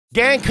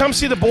Gang, come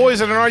see the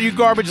boys at an Are You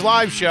Garbage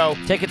live show.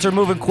 Tickets are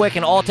moving quick,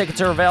 and all tickets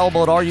are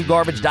available at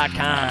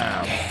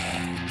areyougarbage.com.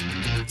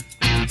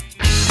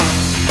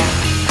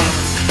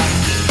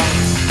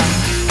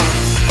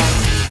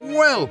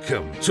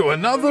 Welcome to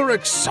another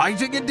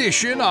exciting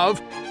edition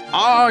of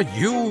Are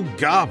You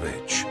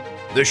Garbage?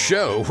 The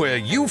show where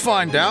you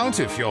find out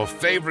if your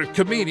favorite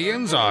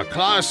comedians are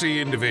classy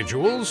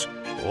individuals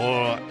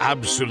or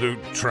absolute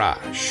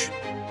trash.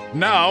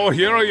 Now,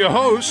 here are your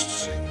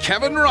hosts,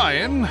 Kevin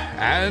Ryan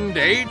and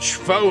H.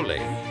 Foley.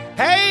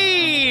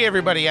 Hey,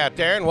 everybody out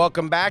there, and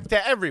welcome back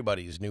to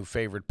everybody's new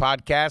favorite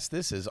podcast.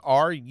 This is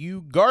Are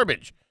You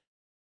Garbage?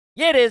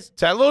 Yeah, it is.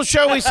 It's that little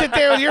show we sit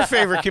there with your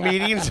favorite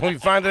comedians and we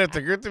find out if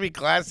they're good to be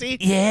classy.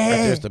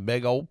 Yeah. Or just a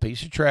big old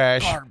piece of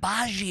trash.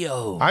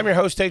 Garbaggio. I'm your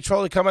host, H.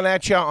 Foley, coming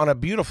at you on a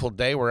beautiful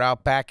day. We're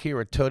out back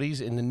here at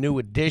Tootie's in the new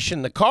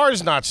edition. The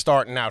car's not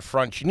starting out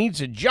front. She needs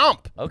a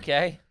jump.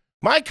 Okay.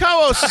 My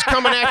co-host is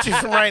coming at you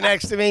from right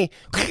next to me.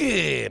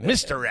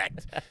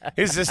 Misdirect.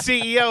 He's the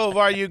CEO of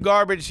Are You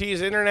Garbage. He's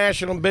an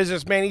international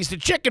businessman. He's the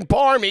chicken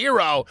parm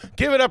hero.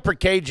 Give it up for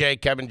KJ,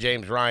 Kevin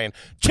James Ryan.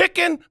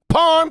 Chicken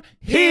parm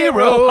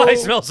hero. I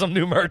smell some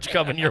new merch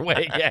coming your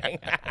way, gang.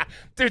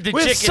 Dude, the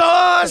With chicken.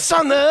 sauce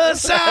on the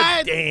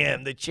side.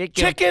 Damn, the chicken.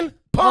 Chicken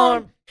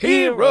parm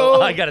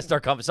hero. I got to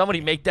start coming.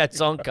 Somebody make that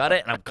song, cut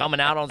it, and I'm coming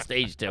out on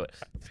stage to it.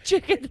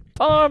 Chicken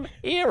parm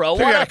hero. We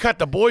got to cut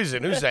the boys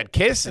in. Who's that?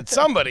 Kiss? It's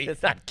somebody.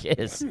 It's not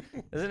Kiss.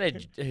 Isn't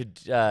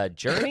it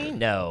Journey?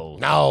 No.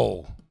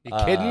 No. You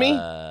kidding me?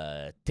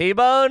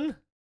 T-Bone?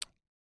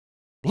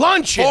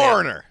 Lunch.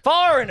 Foreigner.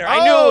 Foreigner. I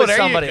Oh, knew it was there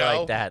you somebody go.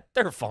 like that.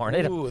 They're foreign.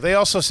 They don't- Ooh, they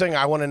also sing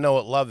I Want to Know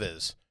What Love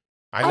Is.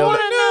 I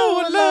want to know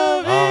what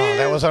love Oh, is.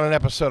 that was on an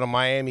episode of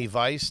Miami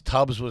Vice.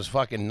 Tubbs was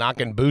fucking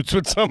knocking boots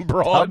with some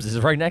broad. Tubbs is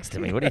right next to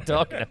me. What are you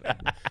talking about?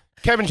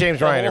 Kevin James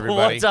Ryan,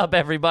 everybody. What's up,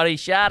 everybody?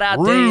 Shout out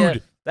to Rude.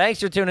 you.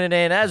 Thanks for tuning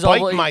in. As Bite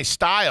always, my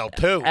style,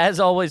 too. as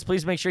always,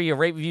 please make sure you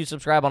rate, review,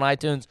 subscribe on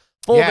iTunes.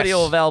 Full Yes.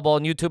 video available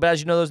on YouTube.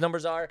 As you know, those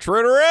numbers are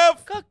Tritter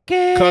F.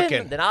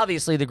 cooking. Then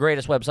obviously the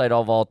greatest website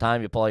of all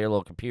time. You pull out your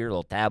little computer,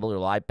 little tablet,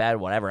 little iPad,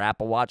 whatever,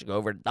 Apple Watch. Go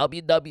over to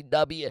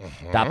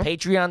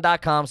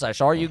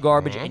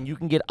www.patreon.com/areyougarbage, and you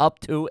can get up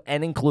to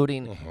and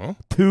including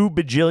 2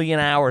 bajillion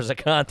hours of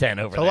content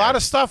over there. A lot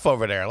of stuff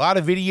over there. A lot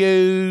of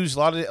videos, a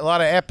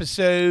lot of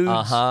episodes, a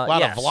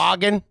lot yes. of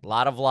vlogging. A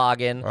lot of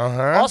vlogging.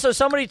 Uh-huh. Also,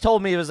 somebody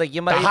told me it was like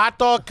you The might. hot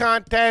dog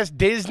contest,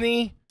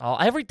 Disney. Oh,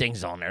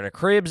 everything's on there. The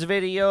Cribs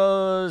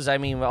videos. I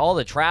mean, all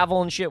the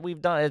travel and shit we've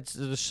done.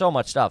 There's so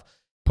much stuff.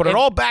 Put it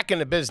all back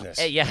into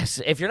business. Yes.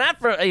 If you don't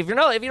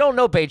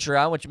know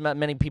Patreon, which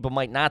many people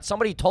might not,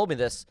 somebody told me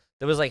this.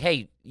 That was like,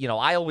 hey,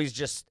 I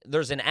always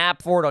there's an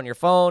app for it on your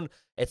phone.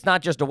 It's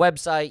not just a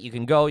website. You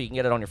can go, you can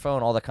get it on your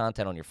phone, all the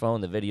content on your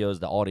phone, the videos,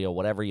 the audio,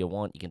 whatever you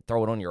want. You can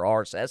throw it on your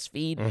RSS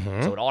feed,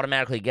 so it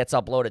automatically gets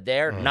uploaded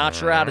there. Not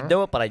sure how to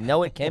do it, but I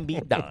know it can be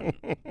done.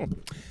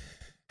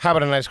 How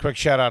about a nice quick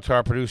shout out to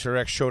our producer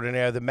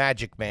extraordinaire, the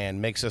Magic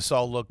Man. Makes us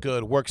all look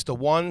good. Works the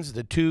ones,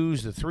 the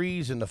twos, the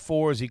threes, and the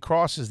fours. He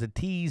crosses the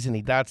T's and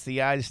he dots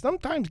the I's.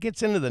 Sometimes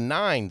gets into the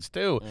nines,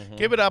 too.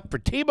 Give it up for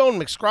T-Bone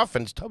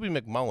McScruffins, Toby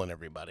McMullen,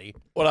 everybody.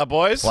 What up,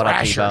 boys? What up,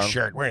 Thrasher T-Bone?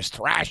 shirt. Where's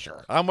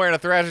Thrasher? I'm wearing a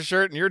Thrasher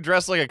shirt, and you're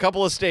dressed like a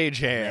couple of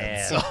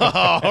stagehands.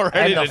 And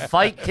ready the to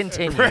fight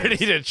continues. ready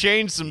to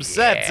change some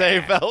sets, eh,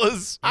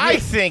 fellas? I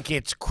think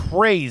it's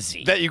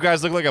crazy. That you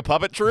guys look like a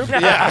puppet troupe?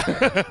 Yeah.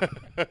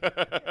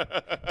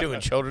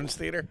 Doing children's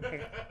theater.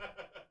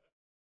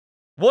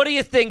 What do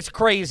you think's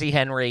crazy,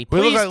 Henry? We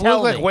Please look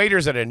tell like me.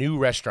 waiters at a new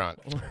restaurant.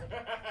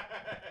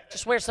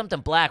 Just wear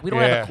something black. We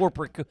don't Yeah. have a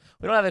corporate.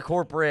 We don't have a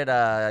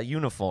corporate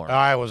uniform.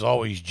 I was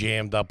always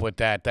jammed up with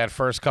that. That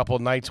first couple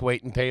nights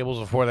waiting tables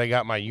before they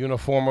got my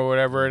uniform or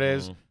whatever it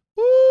is.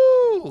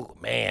 Woo!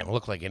 Man,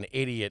 look like an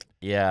idiot.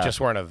 Yeah.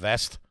 Just wearing a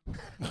vest.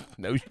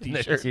 No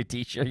t-shirt. Your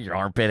t-shirt, your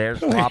armpit hair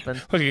flopping.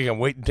 Look like I'm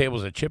waiting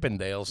tables at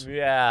Chippendales.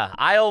 Yeah,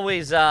 I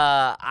always,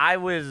 I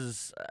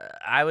was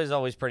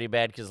always pretty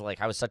bad because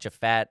like I was such a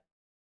fat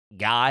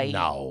guy,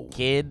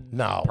 kid,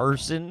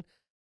 person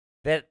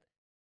that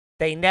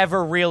they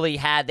never really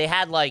had. They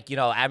had like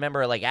I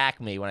remember like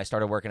Acme when I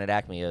started working at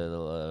Acme,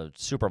 a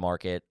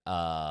supermarket.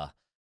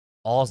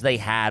 All they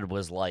had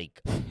was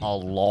like a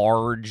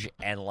large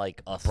and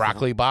like a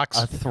Broccoli box.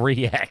 a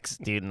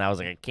 3X, dude, and I was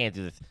like, I can't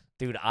do this.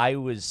 Dude, I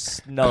was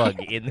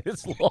snug in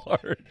this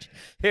large.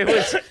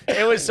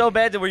 It was so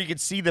bad that where you could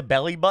see the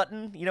belly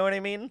button. You know what I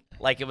mean?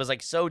 Like it was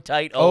like so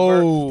tight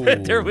over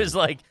that there was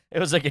like it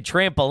was like a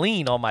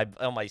trampoline on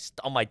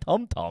my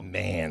tum tum.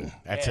 Man,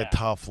 that's a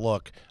tough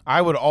look.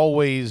 I would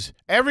always,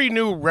 every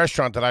new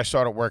restaurant that I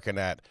started working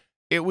at,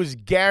 it was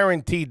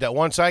guaranteed that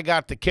once I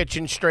got the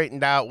kitchen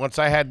straightened out, once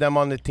I had them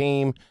on the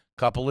team,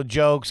 couple of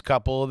jokes,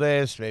 couple of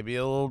this, maybe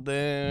a little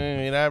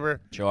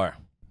whatever. Sure.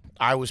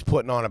 I was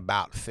putting on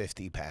about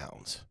 50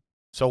 pounds.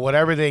 So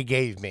whatever they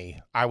gave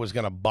me, I was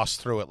going to bust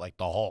through it like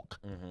the Hulk.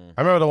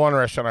 I remember the one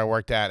restaurant I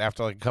worked at,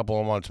 after like a couple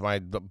of months,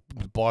 the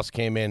boss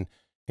came in.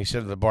 He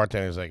said to the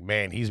bartender, he's like,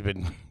 man, he's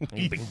been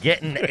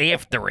getting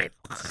after it.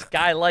 This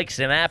guy likes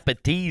an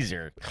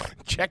appetizer.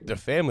 Check the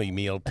family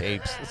meal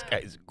tapes. This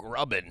guy's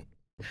grubbing.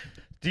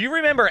 Do you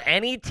remember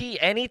any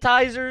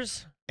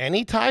tizers?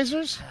 Any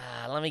tizers?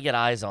 Let me get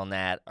eyes on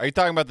that. Are you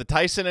talking about the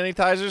Tyson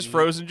Anytizers,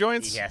 frozen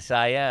joints? Yes,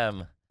 I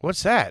am.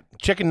 What's that?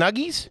 Chicken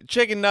nuggies?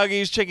 Chicken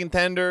nuggies, chicken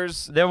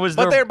tenders.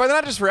 But they're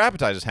not just for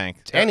appetizers, Hank.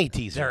 It's any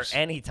teasers. They're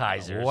any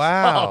tizers.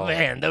 Wow. Oh,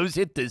 man, those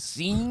hit the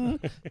scene.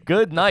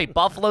 Good night.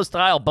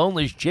 Buffalo-style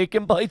boneless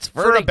chicken bites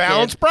for a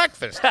balanced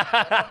breakfast.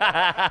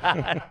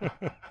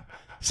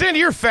 Send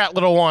your fat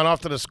little one off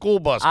to the school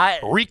bus,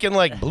 reeking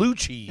like blue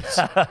cheese.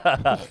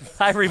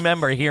 I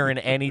remember hearing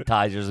any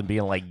tizers and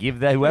being like,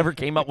 whoever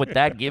came up with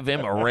that, give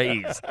him a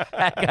raise.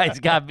 That guy's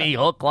got me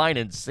hook, line,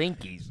 and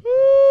sinkies.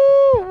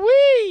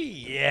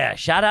 Woo-wee. Yeah,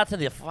 shout out to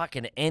the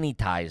fucking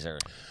Anytizer.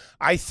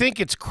 I think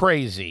it's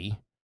crazy.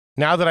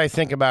 Now that I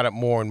think about it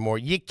more and more,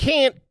 you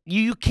can't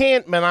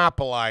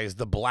monopolize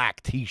the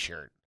black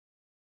T-shirt.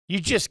 You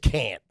just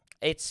can't.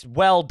 It's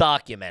well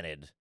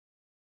documented.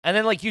 And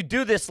then like you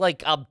do this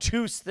like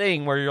obtuse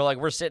thing where you're like,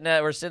 we're sitting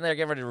there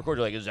getting ready to record.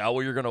 You're like, is that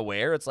what you're gonna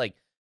wear? It's like,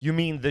 you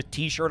mean the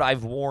T-shirt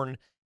I've worn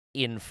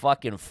in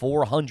fucking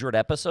 400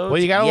 episodes? Well,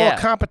 you got a little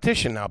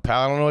competition now,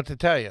 pal. I don't know what to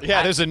tell you.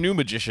 Yeah, there's a new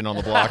magician on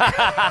the block.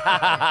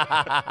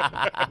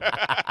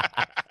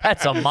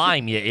 That's a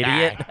mime, you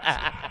idiot.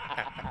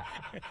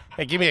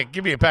 Hey, give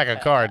me a pack of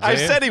cards. I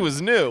said he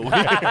was new.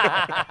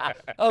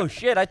 Oh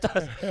shit! I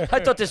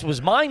thought this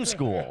was mime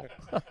school.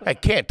 I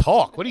can't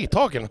talk. What are you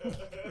talking?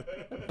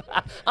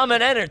 I'm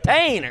an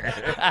entertainer.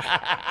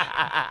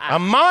 A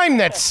mime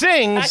that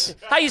sings.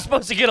 How you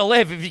supposed to get a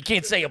laugh if you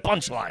can't say a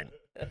punchline?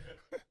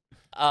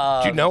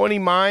 Did you know any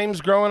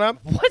mimes growing up?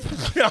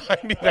 What? No, I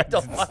mean,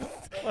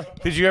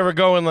 did you ever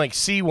go and like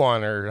see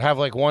one or have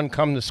like one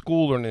come to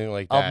school or anything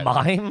like that? A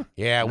mime?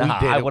 Yeah, we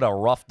did. I would have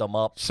roughed them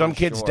up. Some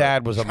kid's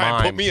dad was a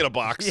mime. Put me in a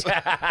box.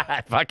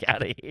 Yeah, fuck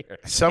out of here.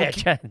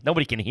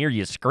 Nobody can hear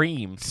you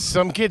scream.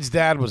 Some kid's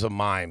dad was a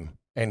mime,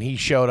 and he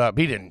showed up.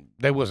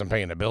 They wasn't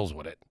paying the bills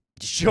with it.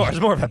 Sure, it's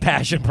more of a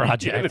passion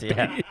project. He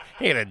had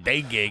a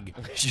day gig.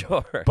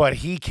 Sure. But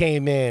he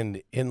came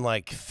in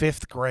like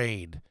 5th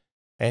grade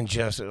and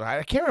just,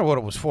 I can't remember what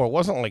it was for. It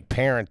wasn't like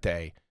parent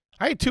day.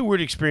 I had 2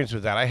 weird experiences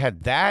with that. I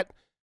had that.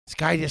 This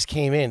guy just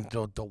came in,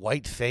 the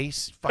white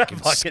face,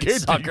 fucking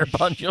sucker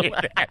punch him.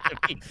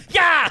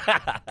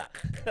 Yeah!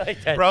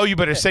 Bro, you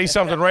better say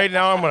something right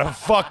now. I'm going to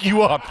fuck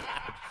you up.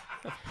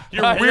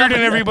 You're weirding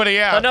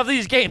everybody out. Enough of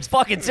these games.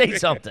 Fucking say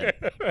something.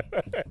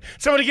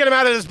 Somebody get him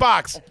out of this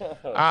box.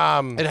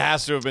 It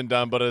has to have been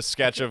done, but a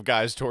sketch of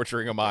guys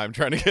torturing a mime,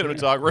 trying to get him to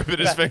talk, ripping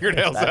his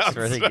fingernails out. That's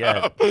really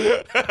good.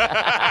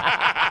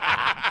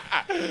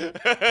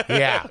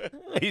 Yeah.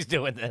 He's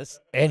doing this.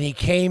 And he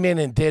came in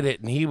and did it,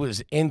 and he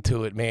was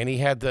into it, man. He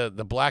had the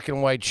black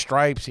and white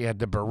stripes. He had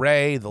the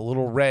beret, the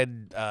little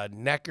red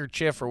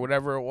neckerchief or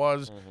whatever it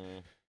was.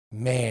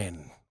 Mm-hmm.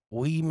 Man.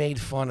 We made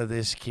fun of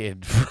this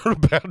kid for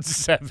about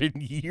 7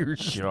 years.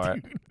 Sure.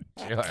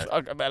 Sure.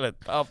 Talk about a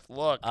tough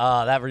look.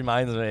 That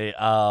reminds me.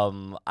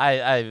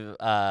 I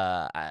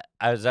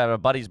was at a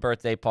buddy's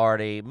birthday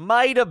party.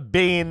 Might have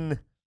been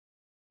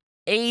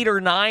 8 or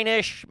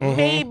 9-ish,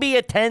 maybe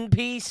a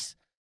 10-piece.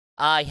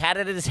 I had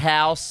it at his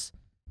house,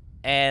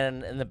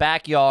 and in the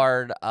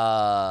backyard, it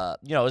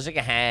was like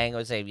a hang. I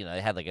would say,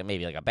 it had like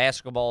maybe a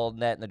basketball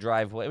net in the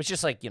driveway. It was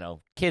just like,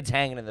 kids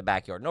hanging in the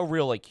backyard. No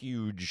real like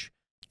huge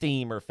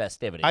theme or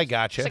festivities. I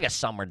gotcha. It's like a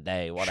summer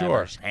day, whatever.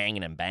 Sure. Just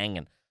hanging and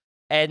banging.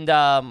 And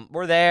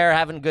we're there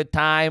having a good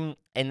time,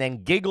 and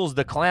then Giggles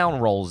the clown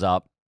rolls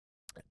up,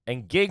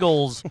 and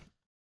Giggles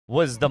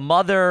was the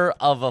mother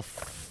of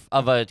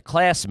a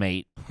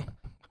classmate,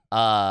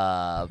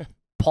 Paul,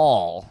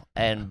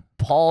 and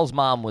Paul's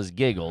mom was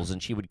Giggles,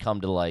 and she would come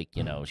to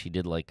she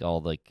did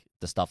all the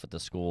stuff at the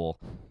school.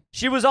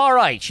 She was all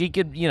right. She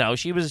could,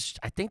 she was,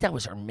 I think that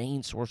was her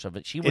main source of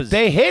it. She was. If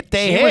they hit.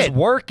 She was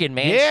working,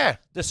 man. Yeah.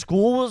 The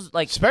school was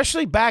like.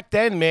 Especially back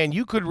then, man,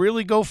 you could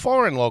really go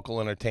far in local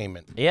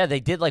entertainment. Yeah,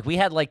 they did. We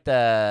had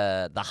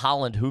the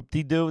Holland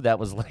Hoop-de-Doo. That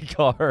was like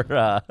our,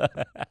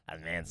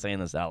 man, saying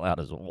this out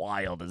loud is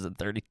wild. Is it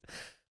 30?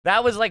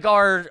 That was like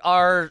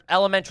our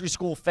elementary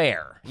school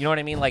fair. You know what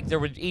I mean? Like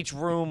each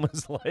room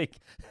was like,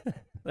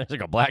 there's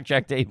like a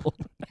blackjack table.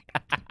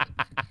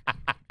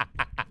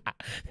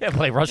 Yeah,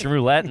 play Russian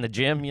roulette in the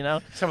gym,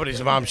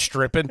 Somebody's mom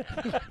stripping,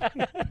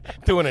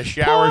 doing a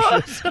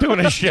shower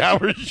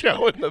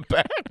show in the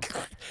back.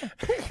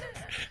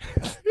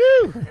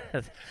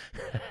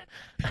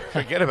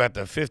 Forget about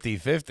the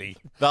 50-50.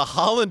 The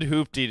Holland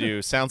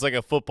Hoop-de-Doo sounds like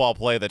a football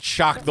play that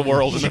shocked the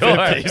world in the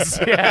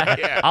 50s.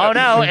 Yeah. Oh,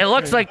 no, it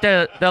looks like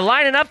they're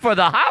lining up for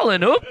the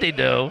Holland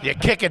Hoop-de-Doo. You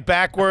kick it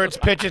backwards,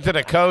 pitch it to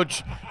the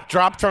coach,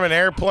 dropped from an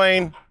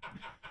airplane.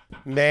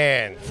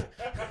 Man.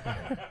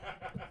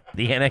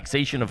 The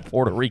annexation of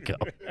Puerto Rico.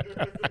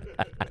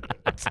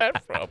 What's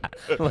that from?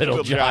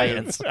 Little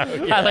Giants.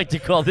 I like to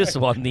call this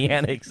one the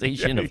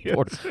annexation of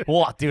Porter.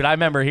 What, dude? I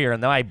remember hearing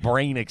that. My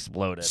brain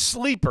exploded.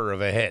 Sleeper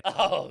of a hit.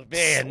 Oh,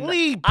 man.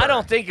 Sleeper. I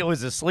don't think it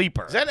was a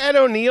sleeper. Is that Ed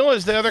O'Neill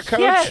as the other coach?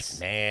 Yes.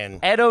 Man.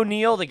 Ed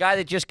O'Neill, the guy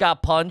that just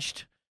got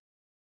punched.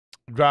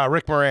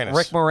 Rick Moranis.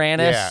 Rick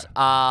Moranis. Yeah.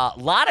 A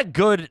lot of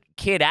good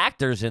kid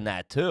actors in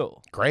that, too.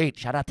 Great.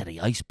 Shout out to the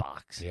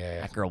Icebox.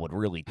 Yeah. That girl would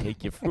really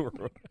take you for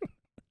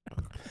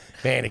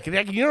Man, you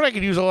know what I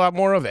could use a lot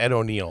more of? Ed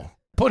O'Neill.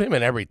 Put him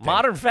in everything.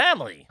 Modern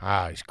Family.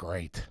 Ah, he's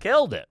great.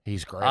 Killed it.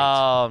 He's great.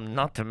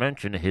 Not to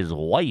mention his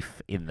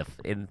wife in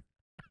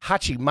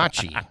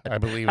Hachi-machi, I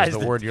believe is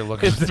the word you're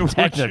looking for. It's the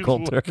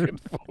technical term.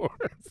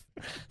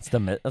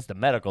 That's the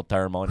medical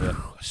term on you.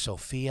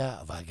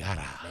 Sofia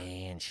Vergara.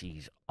 Man,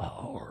 she's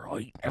all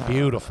right.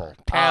 Beautiful.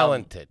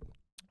 Talented.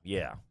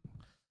 Yeah.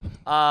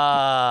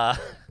 All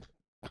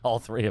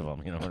three of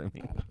them, you know what I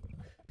mean?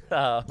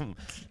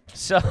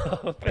 So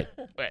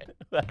Wait.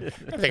 I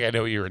think I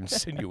know what you're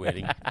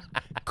insinuating.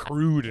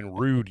 Crude and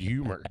rude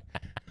humor.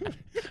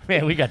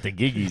 Man, we got the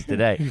giggies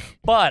today.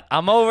 But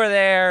I'm over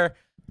there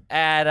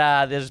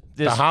at this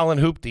the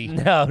Holland Hoopty.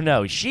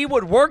 No. She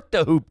would work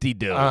the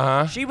hoopty-doo.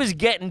 Uh-huh. She was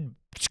getting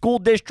school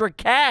district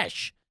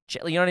cash.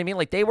 You know what I mean?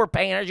 Like, they were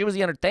paying her. She was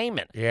the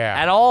entertainment. Yeah.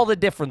 At all the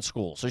different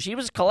schools. So she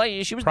was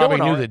collecting. She was Probably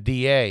doing knew all the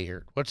DA.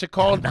 Or what's it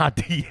called? Not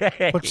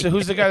DA.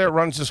 Who's the guy that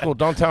runs the school?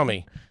 Don't tell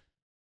me.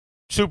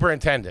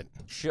 Superintendent.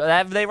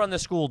 They run the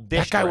school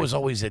district. That guy was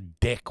always a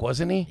dick,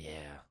 wasn't he?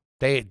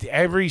 Yeah.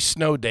 Every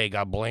snow day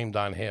got blamed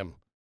on him.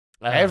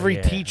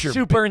 Every teacher.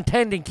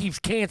 Superintendent keeps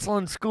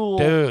canceling school.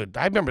 Dude,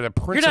 I remember the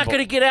principal. You're not going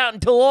to get out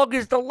until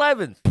August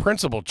 11th.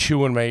 Principal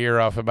chewing my ear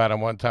off about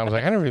him one time. I was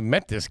like, I never even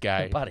met this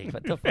guy. Buddy,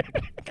 what the fuck?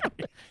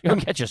 You're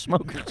going to catch a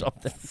smoke or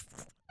something.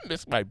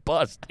 Missed my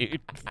bus,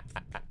 dude.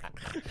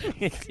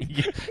 You're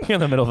in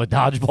the middle of a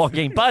dodgeball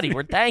game. Buddy,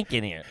 we're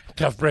tanking here.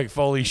 Tough break,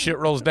 Foley. Shit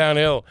rolls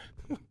downhill.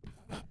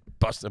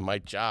 Busting my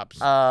chops.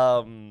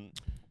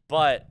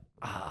 But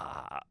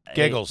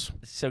Giggles.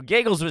 So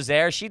Giggles was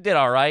there. She did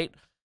all right.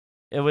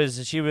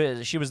 She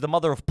was the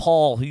mother of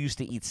Paul, who used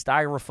to eat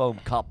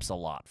styrofoam cups a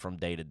lot from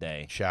day to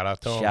day. Shout out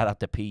to him. Shout out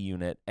to P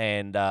Unit,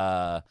 and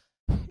that's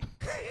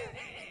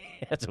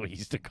what we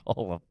used to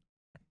call him.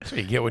 That's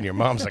what you get when your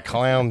mom's a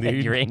clown,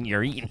 dude. You're eating You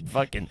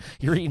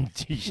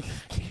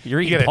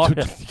get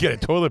a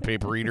toilet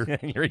paper eater.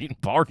 You're eating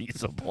party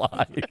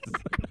supplies.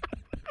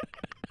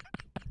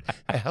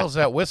 The hell's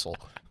that whistle?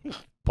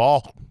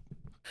 Paul.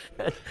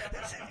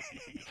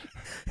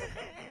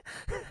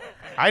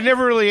 I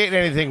never really ate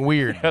anything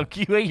weird.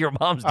 You ate your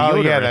mom's deodorant.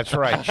 Oh, yeah, that's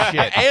right.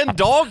 Shit. And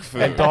dog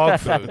food. And dog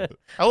food.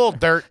 A little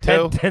dirt,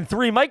 too. And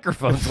 3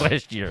 microphones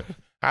last year.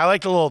 I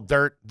like the little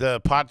dirt, the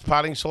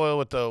potting soil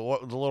with the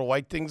little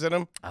white things in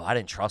them. Oh, I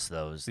didn't trust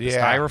those. The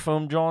Yeah.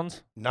 styrofoam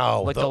Johns?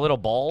 No. Like the little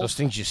balls? Those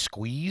things you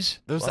squeeze?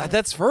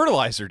 That's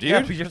fertilizer, dude.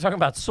 Yeah, but you're talking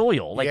about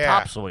soil, like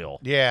topsoil.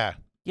 Yeah.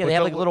 Yeah, they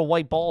have like little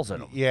white balls in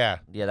them. Yeah.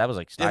 Yeah, that was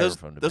like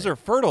styrofoam. Those are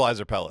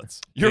fertilizer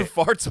pellets. Your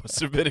farts must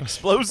have been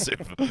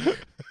explosive.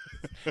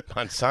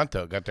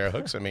 Monsanto got their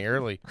hooks on me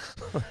early.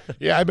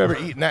 Yeah, I remember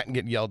eating that and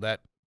getting yelled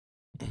at.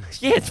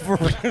 Yeah, it's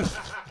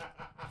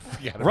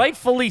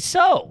rightfully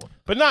so.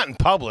 But not in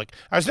public.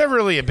 I was never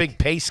really a big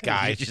pace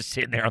guy. You're just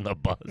sitting there on the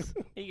bus.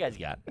 You guys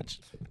got it.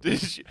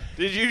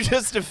 Did you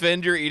just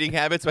defend your eating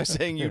habits by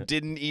saying you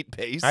didn't eat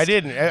paste? I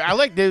didn't. I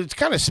like it. It's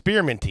kind of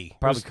spearminty.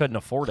 Probably couldn't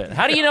afford it.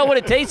 How do you know what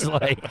it tastes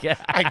like?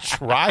 I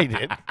tried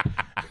it.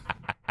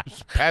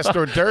 Past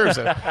hors d'oeuvres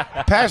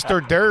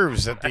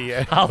at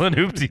the Holland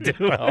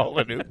Hoopty-Doo.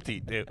 Holland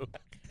Hoopty-Doo.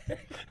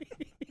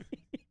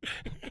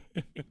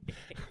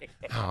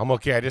 I'm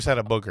okay. I just had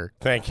a booger.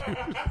 Thank you.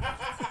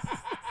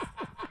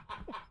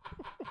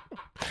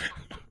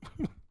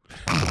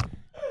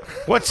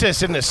 What's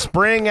this in the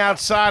spring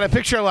outside? I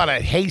picture a lot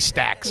of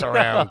haystacks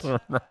around.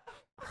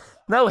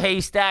 No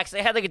haystacks.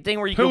 They had like a thing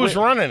where you Who could was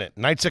running it?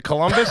 Knights of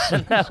Columbus?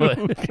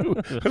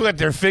 Who had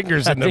their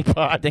fingers in the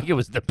pot? I think it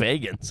was the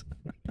pagans.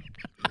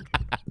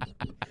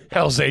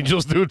 Hell's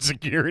Angels doing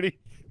security?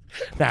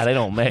 Nah, they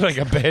don't mix. Like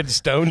a bad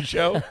stone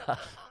show? Oh,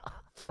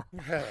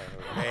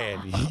 man,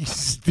 you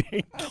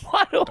stink.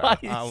 Why do I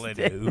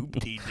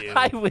Hoopty-Doo.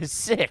 I was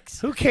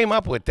 6. Who came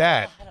up with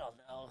that? I don't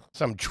know.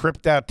 Some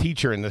tripped out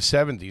teacher in the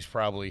 70s,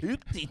 probably.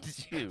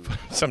 Hoopty-Doo.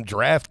 Some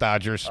draft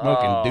dodger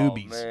smoking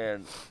doobies.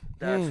 Man.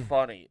 That's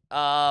funny.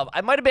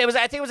 I might have been.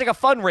 I think it was like a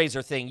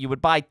fundraiser thing. You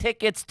would buy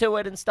tickets to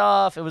it and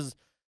stuff. It was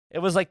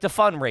like the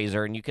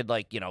fundraiser, and you could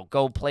like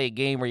go play a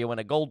game where you win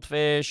a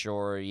goldfish,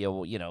 or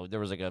there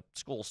was like a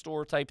school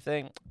store type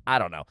thing. I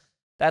don't know.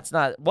 That's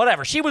not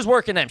whatever. She was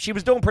working them. She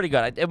was doing pretty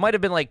good. It might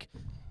have been like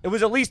it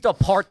was at least a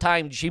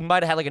part-time. She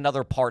might have had like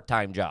another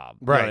part-time job.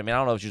 You know what I mean? I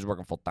don't know if she was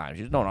working full-time.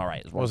 She was doing all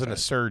right. Wasn't a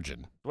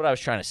surgeon. That's what I was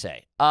trying to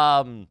say.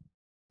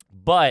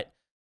 But.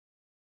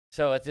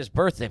 So at this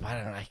birthday,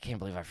 I can't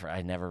believe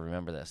I never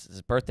remember this.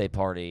 This birthday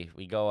party,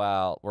 we go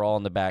out, we're all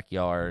in the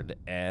backyard,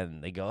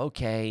 and they go,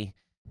 okay,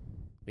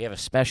 we have a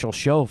special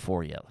show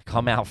for you.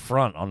 Come out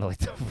front on the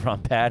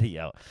front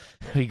patio.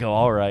 We go,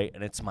 all right,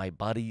 and it's my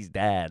buddy's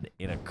dad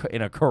in a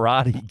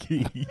karate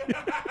gi.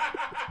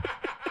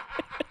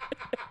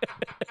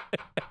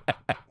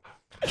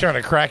 Trying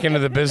to crack into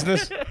the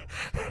business.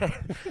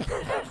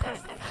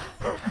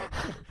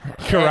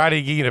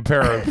 Karate Gi and a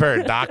pair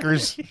of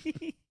Dockers.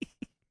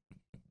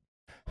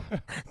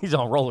 He's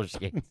on roller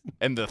skates.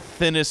 And the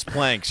thinnest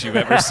planks you've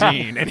ever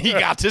seen, and he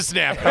got to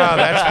snap. Oh,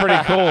 that's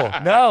pretty cool.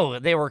 No,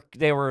 they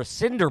were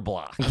cinder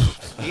blocks.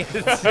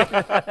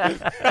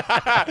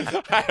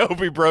 I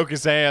hope he broke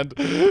his hand.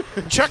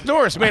 Chuck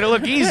Norris made it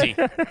look easy.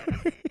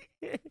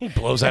 He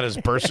blows out his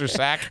burster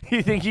sack.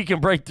 You think you can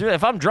break through?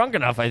 If I'm drunk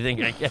enough, I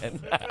think I can.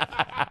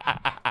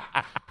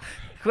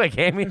 Quick,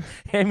 hand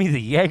me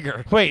the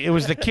Jaeger. Wait, it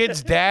was the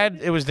kid's dad?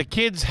 It was the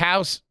kid's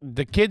house?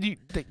 The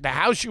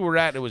house you were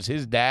at, it was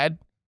his dad?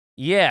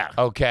 Yeah.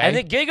 Okay. And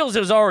the Giggles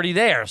was already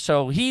there,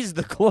 so he's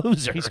the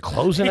closer. He's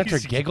closing after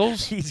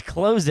Giggles? He's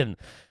closing.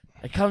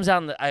 It comes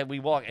out, we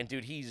walk, and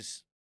dude,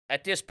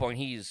 at this point,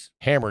 he's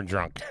hammered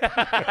drunk.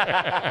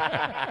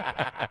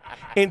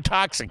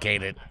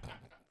 Intoxicated.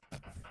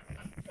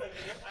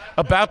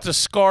 About to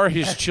scar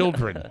his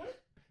children.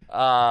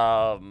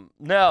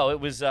 No, it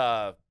was,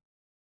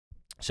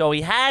 so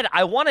he had,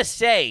 I want to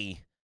say,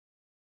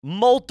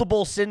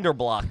 multiple cinder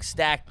blocks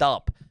stacked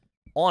up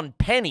on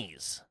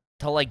pennies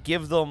to, like,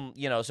 give them,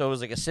 so it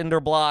was like a cinder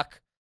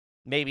block,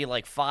 maybe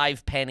like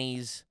 5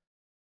 pennies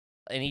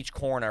in each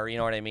corner, you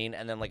know what I mean?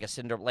 And then like a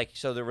cinder,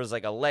 so there was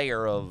like a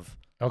layer of.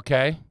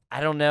 Okay. I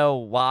don't know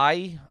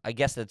why. I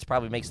guess that's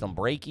probably makes them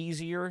break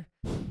easier.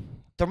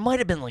 There might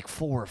have been like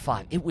 4 or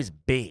 5. It was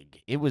big.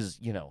 It was,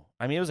 it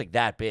was like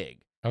that big.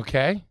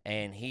 Okay.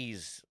 And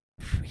he's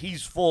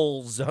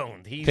full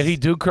zoned. Did he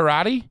do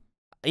karate?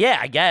 Yeah,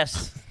 I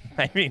guess.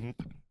 I mean,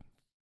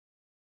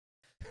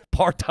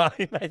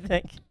 part-time, I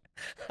think.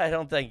 I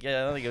don't think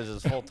it was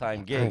his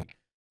full-time gig.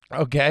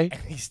 Okay.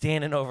 And he's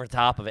standing over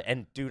top of it.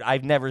 And, dude,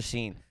 I've never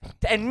seen.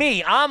 And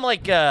me, I'm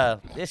like,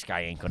 this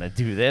guy ain't going to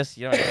do this.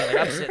 You know what I mean?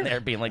 Like, I'm sitting there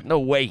being like, no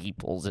way he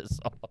pulls this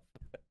off.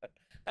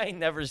 I ain't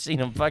never seen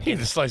him fucking. He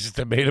just slices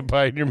tomato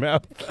pie in your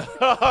mouth.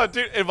 Oh,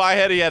 dude, in my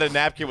head, he had a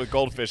napkin with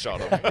goldfish on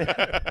him.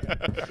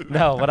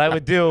 No, what I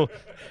would do,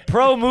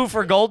 pro move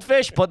for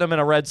goldfish, put them in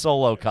a red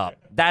Solo cup.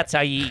 That's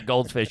how you eat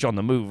goldfish on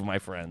the move, my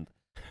friend.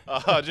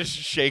 Just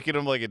shaking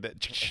him like a.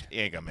 He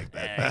ain't gonna make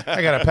that.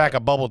 I got a pack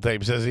of bubble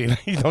tape. Says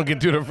he don't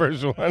get through the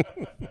first one.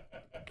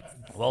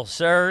 Well,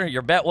 sir,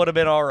 your bet would have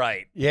been all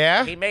right.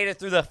 Yeah. He made it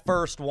through the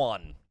first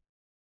one.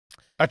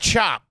 A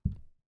chop.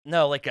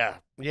 No, like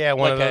a. Yeah,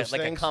 one of those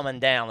like things. a coming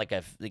down, like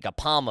a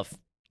palm of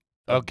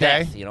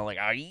okay. death, like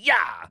yeah.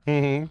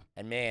 Mm-hmm.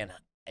 And man,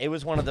 it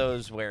was one of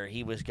those where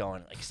he was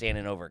going like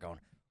standing over, going.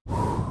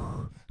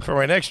 For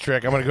my next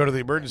trick, I'm gonna go to the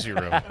emergency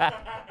room.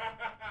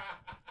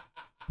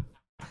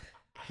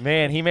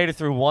 Man, he made it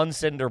through one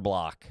cinder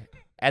block,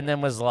 and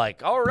then was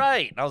like, "All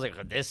right." And I was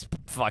like, "This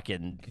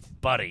fucking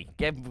buddy,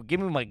 give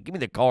me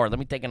the car. Let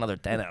me take another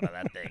 10 out of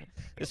that thing."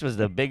 This was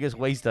the biggest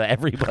waste of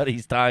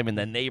everybody's time in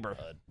the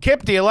neighborhood.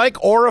 Kip, do you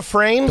like Aura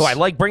frames? Do I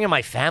like bringing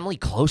my family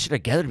closer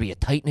together to be a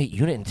tight-knit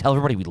unit and tell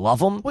everybody we love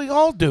them? We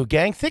all do,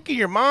 gang. Think of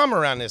your mom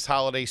around this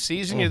holiday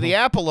season. You're the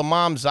apple of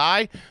mom's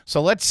eye,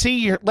 so let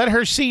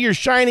her see your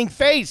shining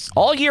face.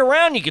 All year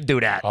round, you could do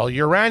that. All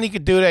year round, you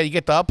could do that. You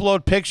get to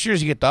upload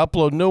pictures. You get to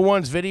upload new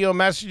ones, video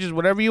messages,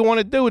 whatever you want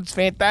to do. It's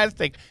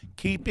fantastic.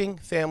 Keeping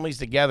families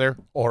together,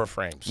 Aura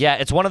frames. Yeah,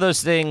 it's one of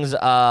those things.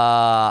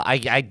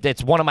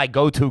 It's one of my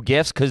go-to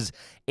gifts because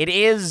it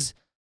is.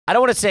 I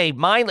don't want to say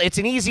mine. It's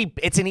an easy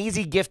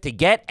gift to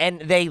get,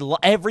 and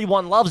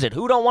everyone loves it.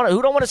 Who don't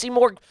want to see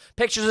more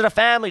pictures of the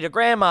family, the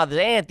grandma,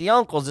 the aunt, the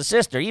uncles, the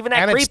sister, even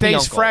that creepy uncle. And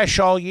it stays fresh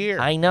all year.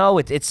 I know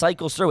it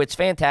cycles through. It's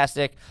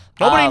fantastic.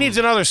 Nobody needs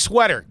another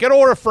sweater. Get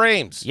Aura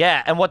frames.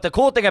 Yeah, and what the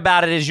cool thing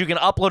about it is you can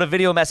upload a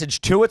video message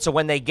to it, so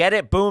when they get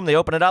it, boom, they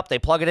open it up, they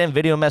plug it in,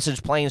 video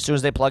message playing as soon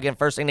as they plug in.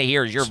 First thing they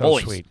hear is your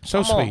voice. Sweet.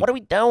 Come on, what are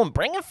we doing?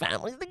 Bringing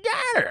families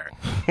together.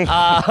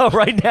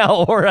 Right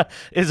now, Aura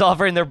is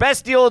offering their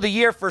best deal of the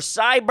year for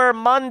Cyber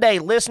Monday.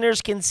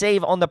 Listeners can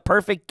save on the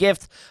perfect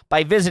gift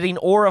by visiting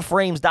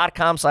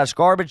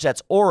auraframes.com/garbage.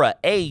 That's Aura,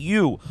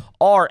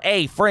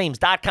 AURA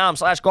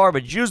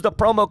frames.com/garbage. Use the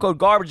promo code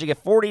garbage to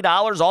get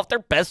 $40 off their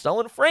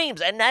best-selling frames.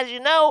 And as you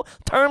know,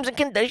 terms and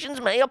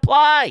conditions may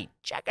apply.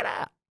 Check it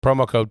out.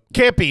 Promo code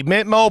Kippy,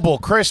 Mint Mobile,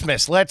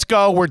 Christmas. Let's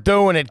go. We're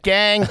doing it,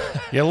 gang.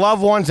 Your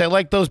loved ones, they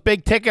like those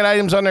big ticket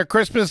items on their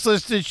Christmas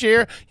list this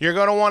year. You're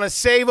going to want to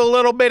save a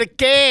little bit of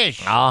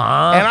cash. And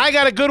I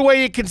got a good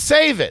way you can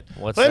save it.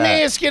 What's Let that?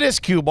 me ask you this,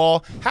 Cue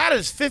Ball. How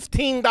does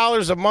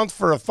 $15 a month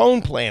for a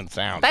phone plan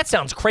sound? That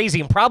sounds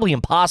crazy and probably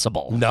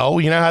impossible. No,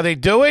 you know how they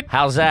do it?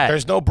 How's that?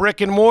 There's no brick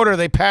and mortar.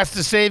 They pass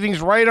the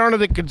savings right on to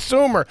the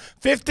consumer.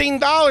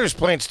 $15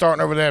 plan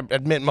starting over there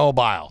at Mint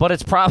Mobile. But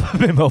it's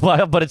probably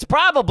mobile. But it's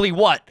probably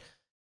what?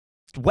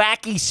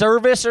 Wacky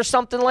service or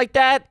something like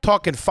that?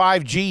 Talking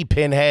 5G,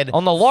 Pinhead.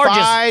 On the largest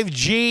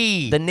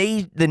 5G.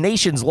 The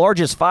nation's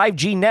largest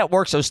 5G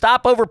network. So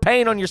stop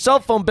overpaying on your cell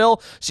phone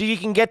bill so you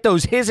can get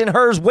those his and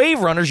hers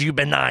wave runners you've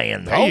been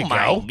eyeing. There you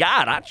my go.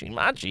 God,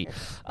 Machi.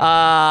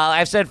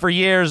 I've said for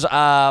years,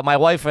 my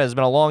wife has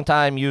been a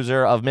long-time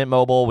user of Mint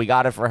Mobile. We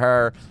got it for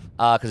her.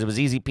 because it was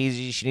easy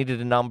peasy. She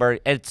needed a number.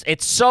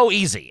 It's so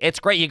easy.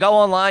 It's great. You go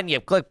online, you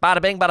click bada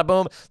bing, bada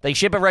boom. They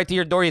ship it right to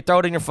your door. You throw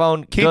it in your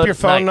phone. Keep your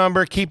phone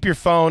number. Keep your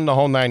phone. The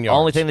whole 9 yards.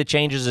 Only thing that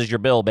changes is your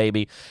bill,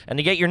 baby. And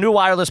to get your new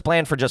wireless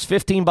plan for just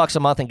 $15 a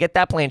month and get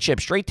that plan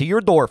shipped straight to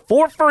your door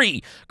for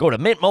free, go to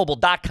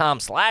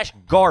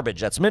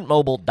mintmobile.com/garbage. That's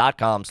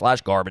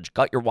mintmobile.com/garbage.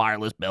 Cut your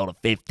wireless bill to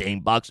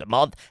 $15 a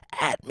month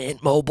at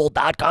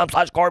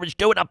mintmobile.com/garbage.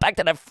 Do it. Now back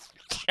to the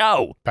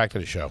show. Back to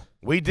the show.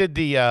 We did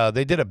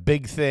they did a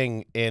big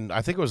thing in,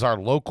 I think it was our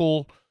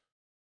local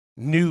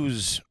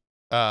news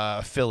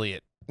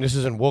affiliate. This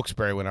is in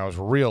Wilkes-Barre when I was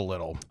real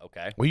little.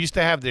 Okay. We used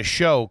to have this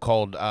show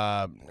called,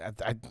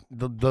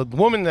 the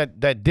woman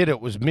that did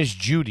it was Miss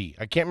Judy.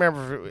 I can't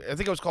remember. I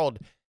think it was called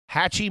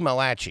Hatchie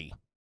Malachi.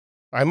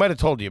 I might have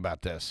told you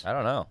about this. I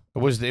don't know. It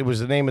was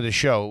the name of the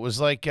show. It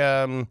was like,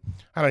 I don't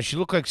know, she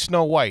looked like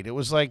Snow White. It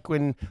was like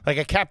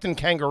a Captain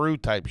Kangaroo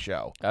type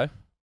show. Okay.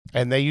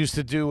 And they used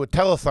to do a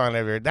telethon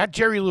every year. That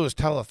Jerry Lewis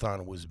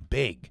telethon was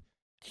big.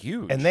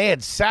 Huge. And they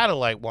had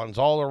satellite ones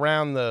all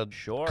around the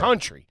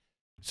country.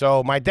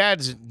 So my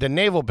dad's, the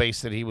naval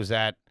base that he was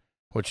at,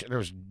 which there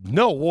was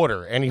no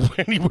water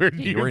anywhere near.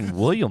 You were in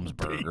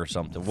Williamsburg or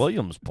something.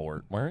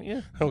 Williamsport, weren't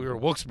you? We were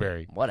in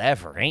Wilkes-Barre.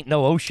 Whatever. Ain't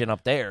no ocean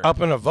up there.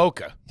 Up in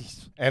Avoca.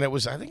 And it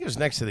was, I think it was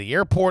next to the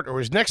airport, or it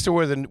was next to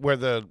where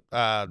the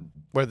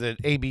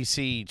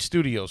ABC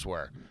studios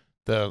were,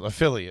 the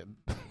affiliate.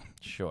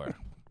 Sure.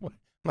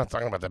 I'm not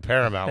talking about the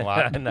Paramount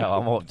lot. No,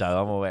 I'm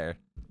aware.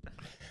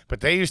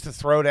 But they used to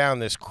throw down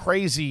this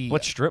crazy.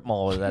 What strip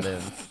mall was that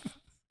in?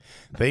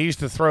 They used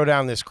to throw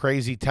down this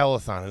crazy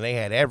telethon, and they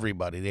had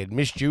everybody. They had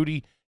Miss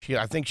Judy.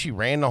 I think she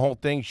ran the whole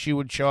thing. She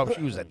would show up.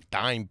 She was a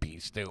dime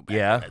piece, too,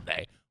 back in the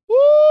day.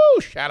 Woo!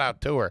 Shout out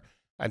to her.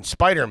 And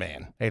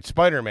Spider-Man. They had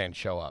Spider-Man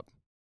show up.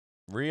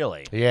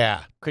 Really?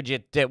 Yeah.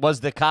 Was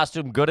the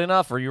costume good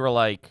enough, or you were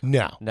like,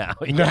 no.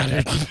 It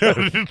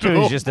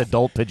was just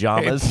adult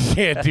pajamas.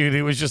 Yeah, dude,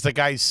 it was just a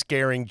guy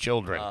scaring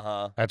children.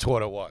 That's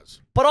what it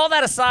was. But all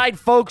that aside,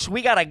 folks,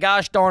 we got a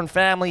gosh darn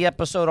family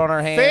episode on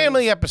our hands.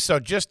 Family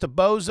episode, just the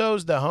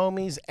bozos, the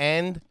homies,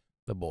 and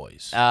the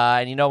boys.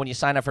 And you know, when you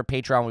sign up for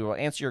Patreon, we will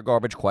answer your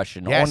garbage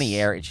question on the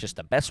air. It's just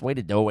the best way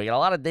to do it. We got a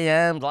lot of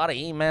DMs, a lot of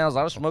emails, a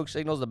lot of smoke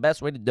signals. The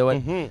best way to do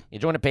it. You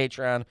join the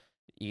Patreon.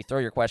 You throw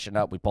your question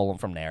up, we pull them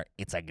from there.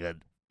 It's a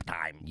good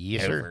time.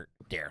 Yes, sir.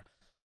 There.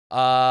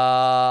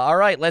 All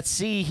right, let's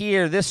see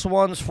here. This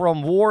one's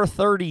from War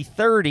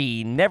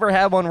 3030. Never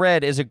had one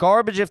read. Is it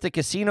garbage if the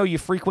casino you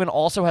frequent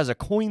also has a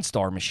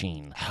Coinstar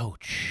machine?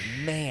 Ouch.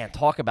 Man,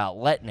 talk about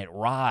letting it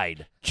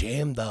ride.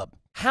 Jammed up.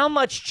 How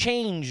much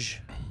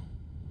change?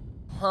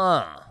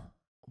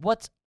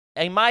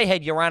 In my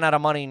head, you ran out of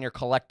money and you're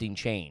collecting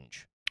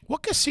change.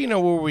 What casino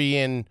were we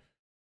in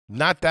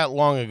not that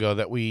long ago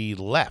that we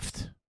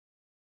left?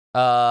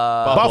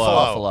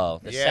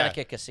 Buffalo. The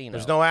Seneca Casino.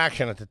 There's no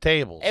action at the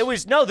tables. There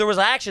was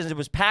actions. It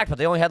was packed, but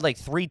they only had like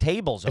 3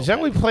 tables. Is that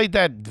when we played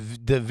the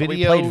video?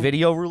 We played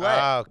video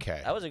roulette. Okay.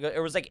 That was a good.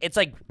 It's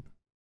like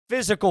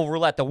physical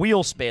roulette. The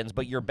wheel spins,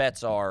 but your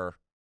bets are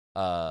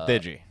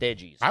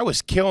digis. I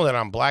was killing it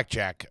on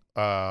blackjack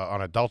on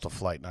a Delta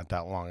flight not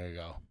that long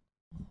ago.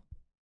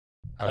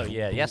 Not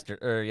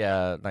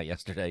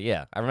yesterday.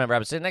 Yeah, I remember I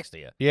was sitting next to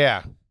you.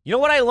 Yeah. You know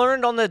what I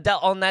learned on that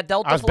Delta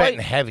flight? I was betting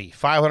heavy,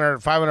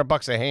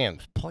 $500 a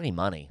hand. Plenty of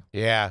money.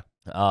 Yeah.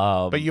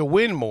 But you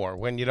win more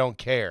when you don't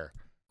care.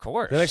 Of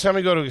course. The next time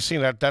we go to a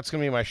casino, that's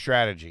going to be my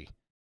strategy.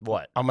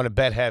 What? I'm going to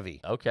bet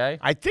heavy. Okay.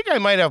 I think I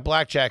might have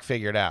blackjack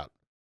figured out.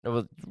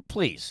 Well,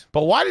 please.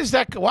 But why does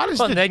that?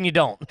 Then you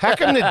don't. How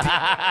come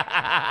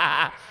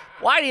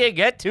why do you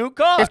get too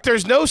caught? If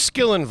there's no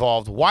skill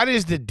involved, why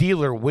does the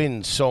dealer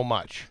win so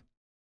much?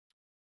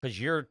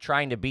 Because you're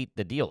trying to beat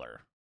the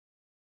dealer.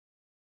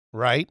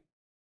 Right?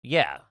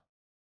 Yeah.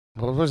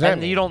 What does that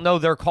mean? You don't know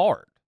their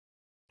card.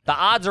 The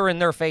odds are in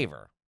their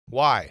favor.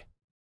 Why?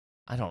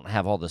 I don't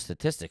have all the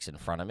statistics in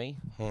front of me.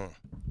 I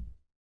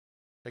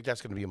think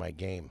that's going to be my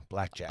game,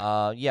 blackjack.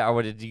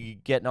 Or did you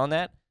get on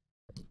that?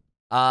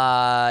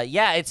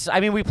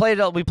 We played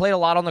a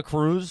lot on the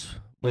cruise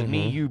with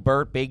me, you,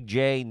 Bert, Big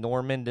J,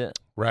 Norman,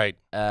 right,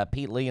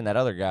 Pete Lee, and that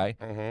other guy.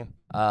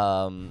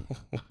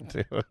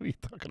 Dude, what are you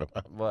talking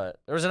about? What?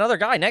 There was another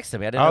guy next to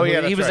me. I didn't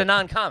know he was a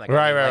non-comic.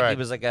 Right. He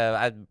was like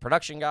a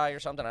production guy or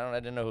something. I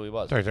didn't know who he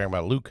was. You're talking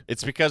about Luke.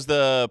 It's because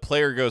the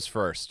player goes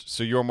first,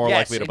 so you're more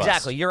likely to bust.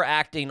 Exactly. You're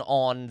acting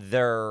on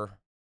their.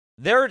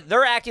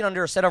 They're acting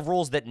under a set of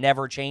rules that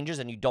never changes,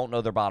 and you don't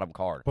know their bottom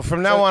card. Well,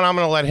 from now on, I'm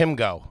going to let him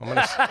go. I'm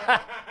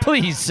gonna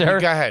Please, sir.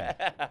 You go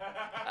ahead.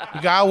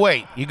 I'll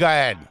wait. You go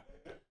ahead.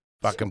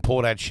 Fucking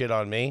pull that shit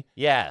on me.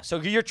 Yeah. So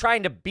you're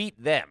trying to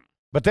beat them.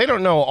 But they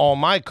don't know all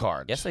my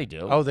cards. Yes, they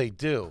do. Oh, they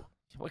do.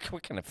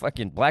 What kind of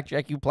fucking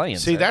blackjack you playing?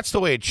 See, sir? That's the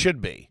way it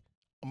should be.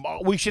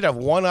 We should have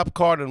one up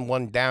card and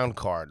one down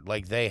card,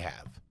 like they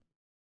have.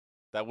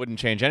 That wouldn't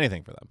change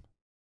anything for them,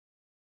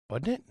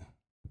 wouldn't it?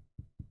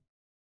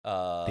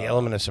 The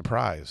element of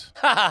surprise.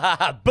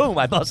 Boom!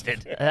 I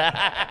busted.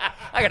 I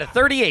got a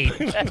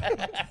 38.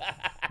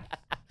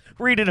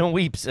 Read it and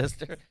weep,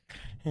 sister.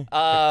 You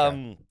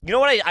know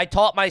what I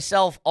taught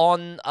myself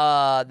on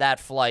that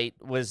flight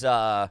was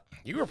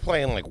You were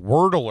playing like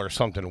Wordle or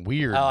something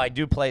weird. Oh, I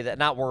do play that.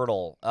 Not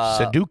Wordle.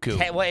 Sudoku.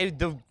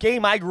 The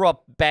game I grew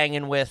up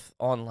banging with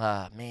on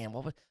man,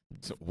 what was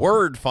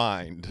Word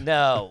find.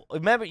 No.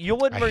 You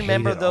wouldn't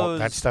remember those.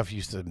 That stuff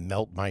used to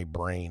melt my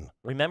brain.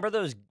 Remember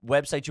those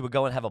websites you would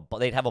go and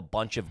they'd have a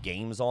bunch of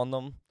games on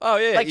them? Oh,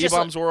 yeah. Like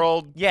E-Bombs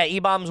World. Yeah,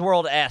 E-Bombs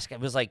World-esque. It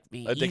was like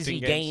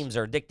easy games. games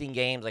or addicting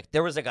games. Like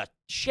there was like a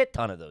shit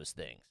ton of those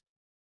things.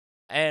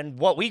 And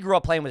what we grew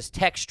up playing was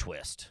Text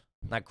Twist.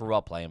 Not grew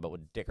up playing, but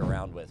would dick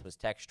around with was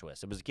Text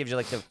Twist. It gives you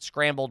like the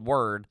scrambled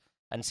word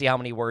and see how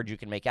many words you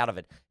can make out of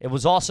it. It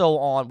was also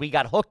on, we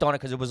got hooked on it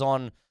because it was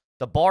on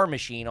the bar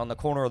machine on the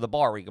corner of the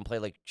bar where you can play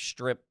like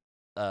strip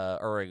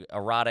or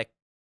erotic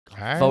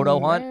photo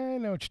hunt. I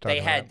know what you're talking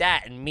They had about.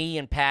 that, and me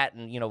and Pat,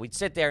 and we'd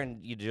sit there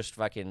and you just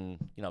fucking,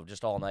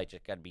 just all night,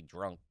 just got to be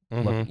drunk,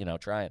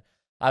 trying.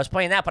 I was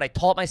playing that, but I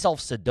taught myself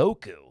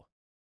Sudoku.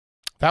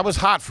 That was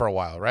hot for a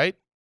while, right?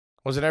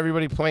 Wasn't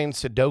everybody playing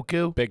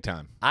Sudoku? Big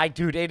time.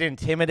 Dude, it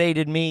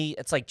intimidated me.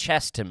 It's like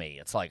chess to me.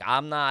 It's like,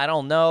 I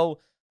don't know.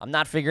 I'm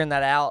not figuring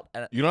that out.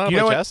 You don't know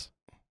how to play chess?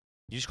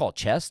 You just call it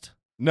chess?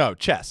 No,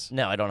 chess.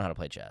 No, I don't know how to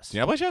play chess. Do you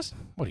know how to play chess?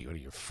 What are you, out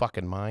of your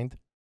fucking mind?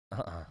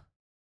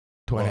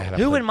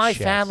 Who in my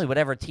family would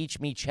ever teach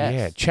me chess?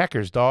 Yeah,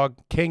 checkers, dog.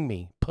 King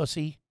me,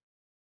 pussy.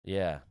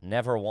 Yeah,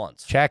 never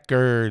once.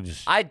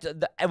 Checkers.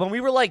 When we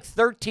were like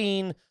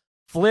 13,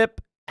 Flip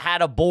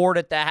had a board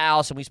at the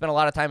house, and we spent a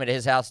lot of time at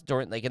his house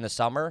during like in the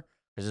summer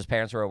because his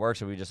parents were at work,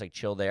 so we just like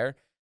chill there.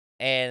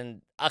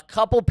 And a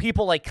couple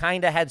people like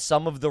kind of had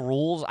some of the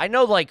rules. I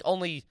know like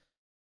only.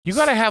 You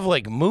got to have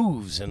like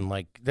moves and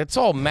like that's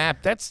all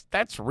mapped.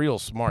 That's real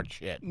smart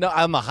shit. No,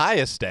 on the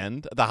highest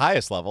end, the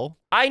highest level.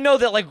 I know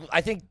that like I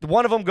think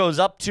one of them goes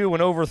up 2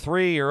 and over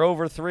 3 or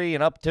over 3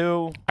 and up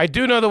 2. I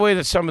do know the way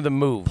that some of them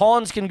move.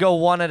 Pawns can go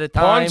 1 at a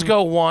time. Pawns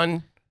go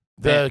 1.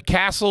 The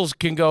castles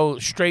can go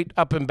straight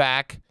up and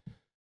back.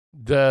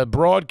 The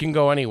broad can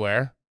go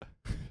anywhere.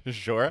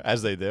 Sure,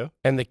 as they do.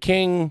 And the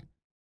king,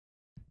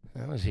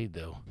 what does he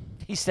do?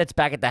 He sits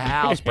back at the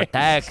house,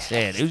 protects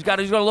it. Who's going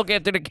to look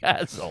after the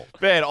castle?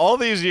 Man, all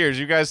these years,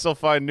 you guys still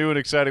find new and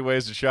exciting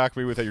ways to shock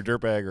me with your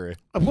dirtbaggery.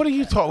 What are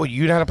you taught? What,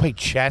 you know how to play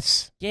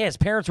chess? Yeah, his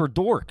parents were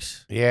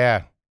dorks.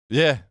 Yeah.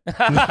 Yeah.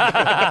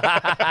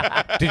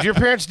 Did your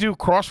parents do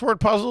crossword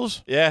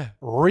puzzles? Yeah.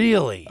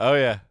 Really? Oh,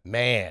 yeah.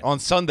 Man. On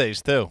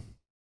Sundays, too.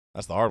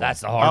 That's the hard one.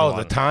 That's the hard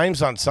one. The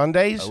times on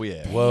Sundays? Oh,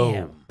 yeah. Whoa.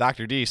 Damn.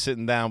 Dr. D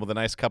sitting down with a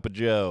nice cup of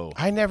Joe.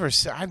 I've never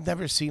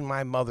seen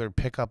my mother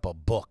pick up a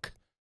book.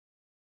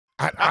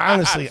 I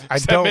honestly, I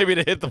Is that don't. maybe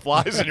to hit the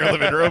flies in your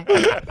living room?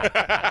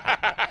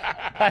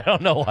 I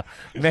don't know.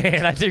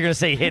 Man, I think you're going to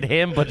say hit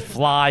him, but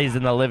flies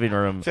in the living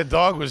room. The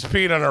dog was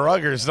peeing on a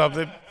rug or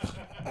something.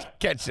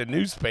 Catch the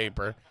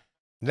newspaper.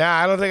 Nah,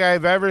 I don't think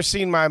I've ever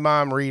seen my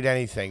mom read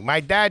anything. My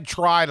dad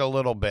tried a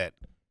little bit.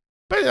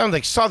 But on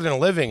like Southern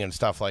Living and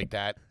stuff like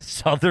that.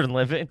 Southern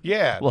Living?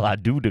 Yeah. Well, I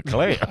do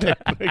declare.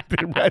 Like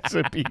the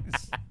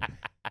recipes.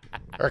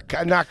 Or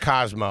not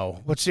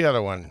Cosmo. What's the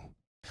other one?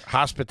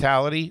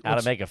 Hospitality? How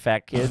to make a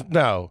fat kid?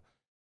 No.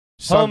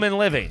 Home and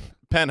Living.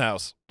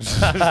 Penthouse.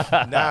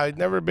 No, he's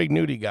never a big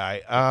nudie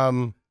guy.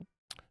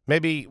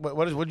 Maybe,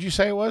 what did you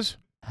say it was?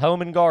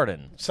 Home and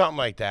Garden. Something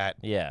like that.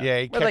 Yeah.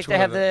 Yeah. But like they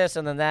have this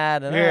and then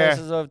that. And Yeah. this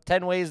is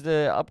 10 ways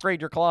to upgrade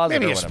your closet.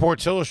 Maybe or a whatever.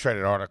 Sports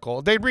Illustrated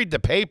article. They'd read the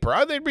paper.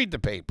 Oh, they'd read the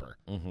paper.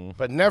 Mm-hmm.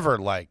 But never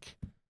like,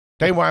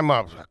 they wind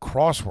up a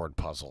crossword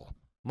puzzle.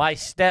 My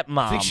stepmom.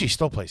 I think she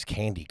still plays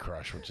Candy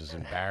Crush, which is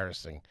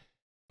embarrassing.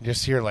 You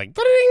just hear like,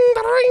 da-ding,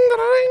 da-ding,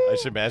 da-ding. I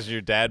should imagine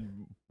your dad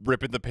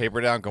ripping the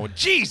paper down going,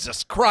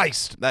 Jesus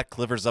Christ! That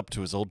Cliver's up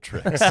to his old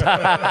tricks.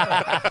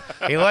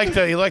 He liked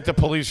the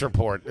police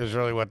report is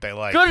really what they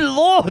like. Good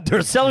Lord,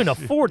 they're selling a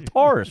Ford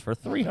Taurus for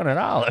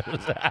 $300.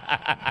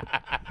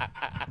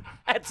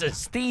 That's a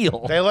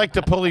steal. They like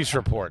the police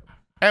report.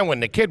 And when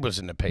the kid was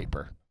in the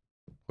paper,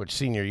 which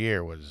senior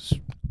year was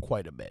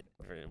quite a bit.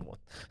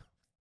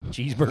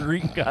 Cheeseburger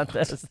eating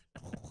contest.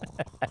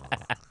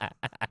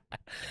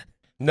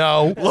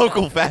 No.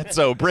 Local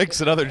fatso breaks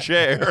another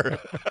chair.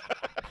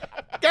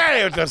 Get out of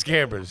here with those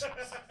cameras.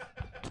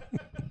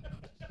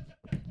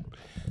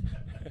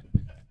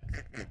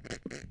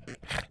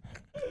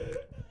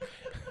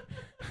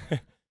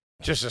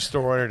 Just a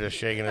store owner just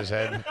shaking his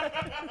head.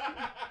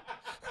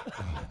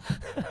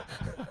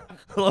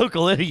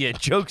 Local idiot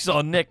jokes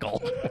on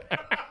nickel.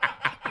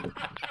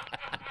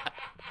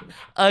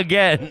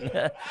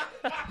 Again.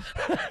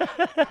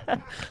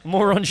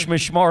 More on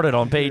Schmishmarted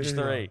on page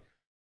 3.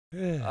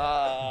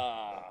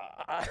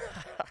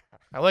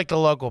 I like the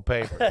local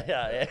paper.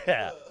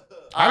 Yeah.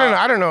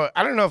 I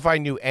don't know if I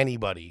knew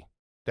anybody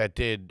that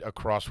did a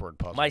crossword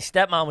puzzle. My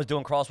stepmom was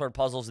doing crossword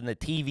puzzles in the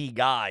TV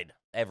Guide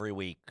every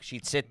week.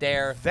 She'd sit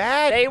there.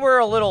 That They were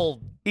a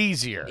little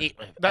easier.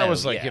 That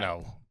was like, yeah.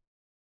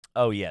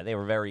 Oh, yeah, they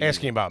were very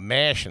asking about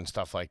MASH and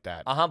stuff like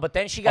that. but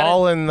then she got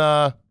All in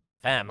the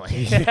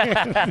family.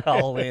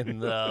 All in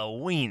the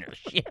wiener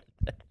shit.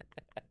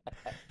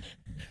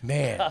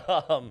 Man,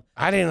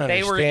 I didn't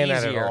understand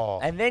that at all.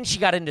 And then she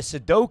got into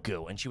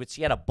Sudoku, and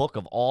she had a book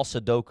of all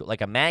Sudoku,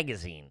 like a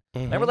magazine.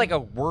 Remember, like a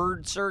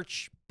word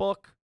search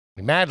book.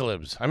 Mad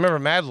Libs. I remember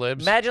Mad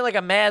Libs. Imagine like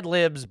a Mad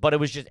Libs, but it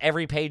was just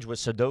every page was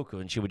Sudoku,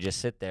 and she would just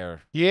sit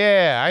there.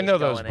 Yeah, I know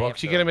those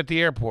books. You get them at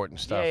the airport and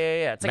stuff.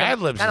 Yeah. It's like Mad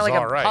Libs kind of is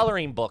like all a right.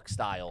 coloring book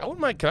style. I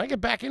wouldn't mind. Can I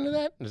get back into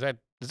that? Is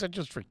that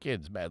just for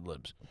kids? Mad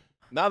Libs.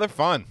 No, they're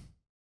fun.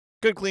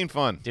 Good, clean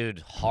fun.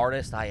 Dude,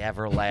 hardest I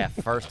ever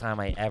laughed. First time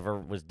I ever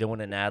was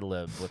doing an ad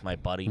lib with my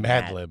buddy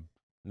Mad Lib.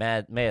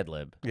 Mad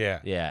Lib. Yeah.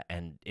 Yeah,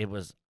 and it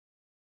was.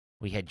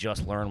 We had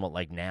just learned what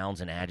like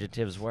nouns and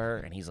adjectives were,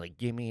 and he's like,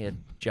 "Give me a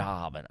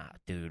job," and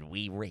dude,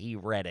 he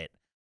read it.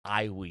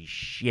 I was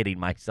shitting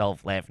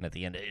myself laughing at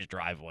the end of his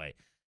driveway.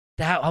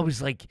 I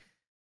was like,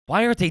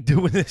 "Why aren't they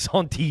doing this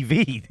on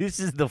TV?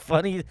 This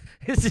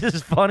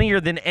is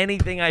funnier than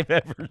anything I've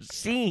ever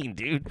seen,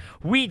 dude.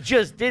 We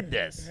just did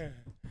this.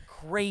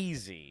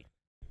 Crazy.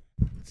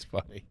 It's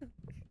funny."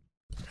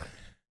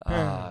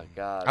 Oh,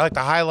 God. I like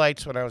the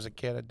highlights when I was a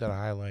kid. I'd done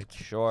highlights.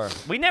 Sure.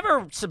 We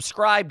never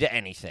subscribed to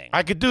anything.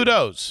 I could do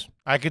those.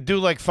 I could do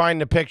like find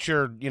the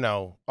picture,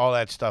 all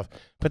that stuff.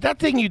 But that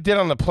thing you did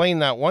on the plane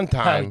that one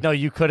time. No,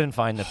 you couldn't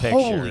find the picture.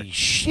 Holy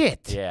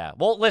shit. Yeah.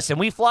 Well, listen,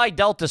 we fly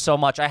Delta so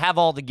much, I have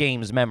all the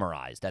games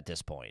memorized at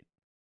this point.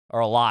 Or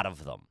a lot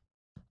of them.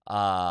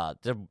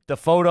 The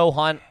photo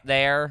hunt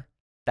there,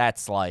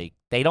 that's like,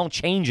 they don't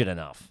change it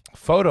enough.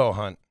 Photo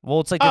hunt.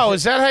 Well, it's like... Oh,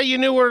 is that how you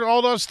knew where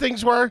all those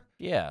things were?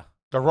 Yeah.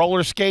 The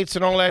roller skates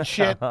and all that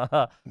shit?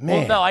 Man.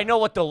 Well, no, I know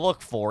what to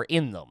look for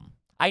in them.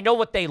 I know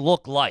what they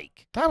look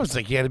like. That was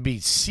like you had to be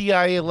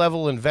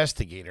CIA-level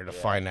investigator to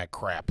find that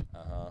crap.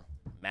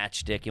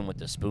 Matchsticking with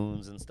the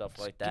spoons and stuff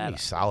like that. Give me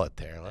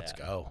solitaire. Let's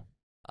go.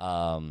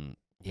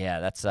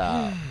 Yeah, that's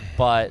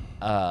but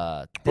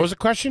what was the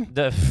question?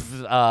 The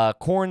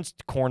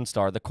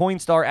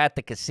Coinstar at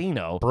the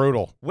casino.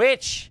 Brutal.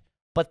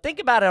 But think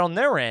about it on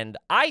their end.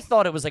 I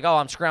thought it was like, oh,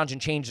 I'm scrounging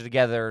change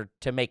together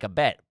to make a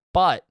bet.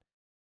 But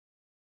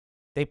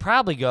they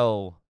probably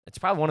go, it's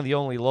probably one of the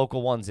only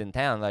local ones in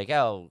town. Like,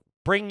 oh,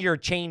 bring your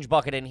change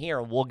bucket in here,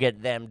 and we'll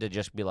get them to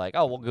just be like,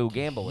 oh, we'll go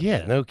gamble with you.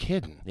 Yeah, no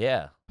kidding.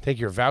 Yeah. Take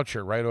your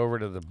voucher right over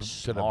to the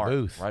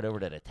booth. Right over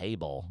to the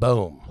table.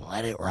 Boom.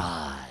 Let it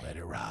ride. Let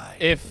it ride.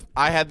 If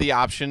I had the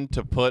option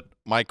to put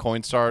my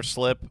Coinstar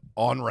slip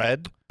on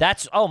red,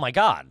 oh my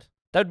God.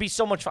 That would be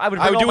so much fun. I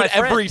would do it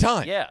every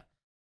time. Yeah.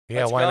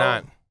 Yeah, why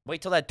not?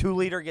 Wait till that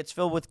 2-liter gets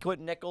filled with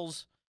Quentin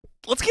Nichols.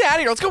 Let's get out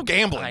of here. Let's go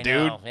gambling,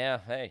 dude. Know. Yeah,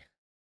 hey.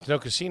 There's no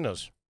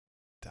casinos.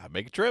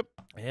 Make a trip.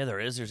 Yeah,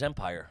 there is. There's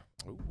Empire.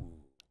 Ooh.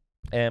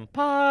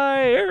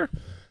 Empire.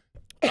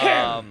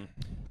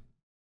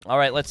 All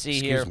right, let's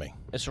see here. Excuse me.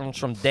 This one's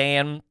from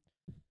Dan.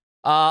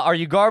 Are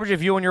you garbage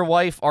if you and your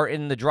wife are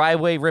in the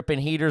driveway ripping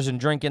heaters and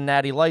drinking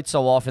Natty Light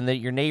so often that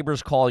your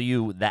neighbors call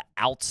you the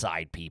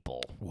outside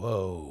people?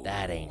 Whoa.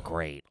 That ain't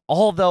great.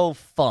 Although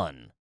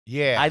fun.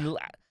 Yeah.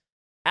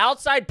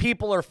 Outside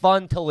people are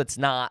fun till it's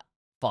not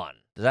fun.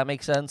 Does that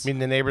make sense? You mean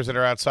the neighbors that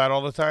are outside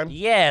all the time?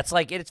 Yeah, it's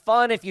like it's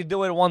fun if you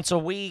do it once a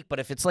week, but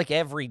if it's like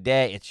every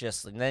day, it's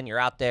just, and then you're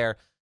out there,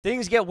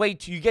 things get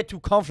you get too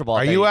comfortable.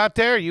 Are you out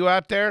there? You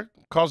out there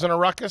causing a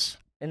ruckus?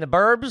 In the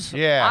burbs?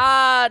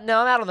 Yeah.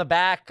 No, I'm out on the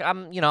back.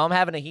 I'm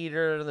having a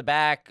heater in the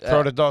back.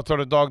 Throw the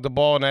dog the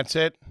ball and that's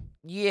it?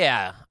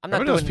 Yeah. I'm not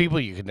Remember doing those people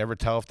you could never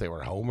tell if they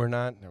were home or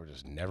not? They were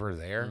just never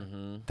there?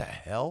 Mm-hmm. What the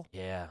hell?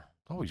 Yeah.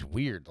 Always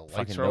weird. The lights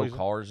Fucking are always no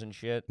cars and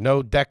shit.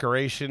 No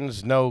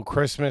decorations, no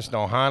Christmas,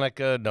 no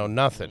Hanukkah, no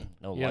nothing.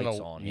 No lights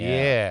on.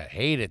 Yeah,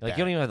 hated like that.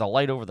 you don't even have the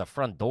light over the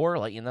front door.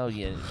 Like, you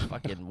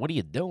fucking, what are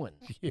you doing?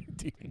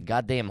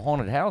 Goddamn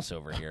haunted house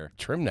over here.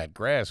 Trim that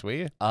grass, will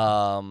you?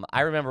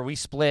 I remember we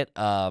split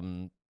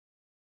down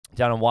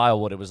in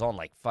Wildwood. It was on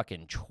like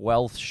fucking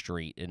 12th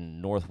Street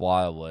in North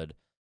Wildwood.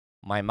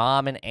 My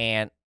mom and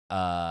aunt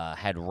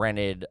had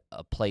rented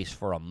a place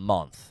for a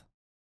month.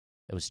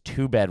 It was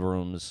 2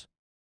 bedrooms.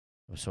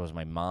 So it was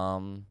my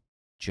mom,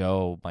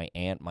 Joe, my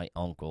aunt, my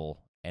uncle,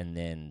 and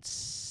then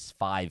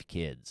 5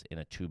 kids in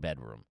a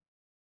 2-bedroom.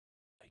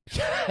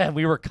 And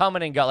we were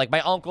coming and go. Like,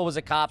 my uncle was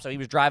a cop, so he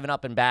was driving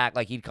up and back.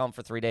 Like, he'd come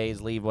for 3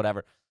 days, leave,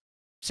 whatever.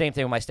 Same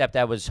thing when my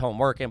stepdad was home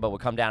working, but would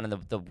come down, and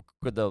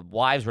the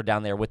wives were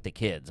down there with the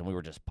kids. And we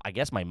were just, I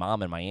guess my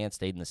mom and my aunt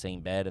stayed in the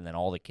same bed, and then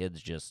all the kids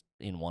just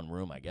in one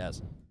room, I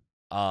guess.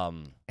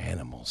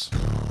 Animals.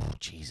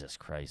 Jesus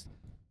Christ.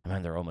 I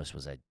mean, there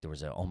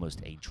was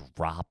almost a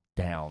drop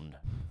down,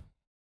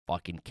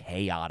 fucking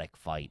chaotic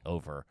fight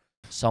over.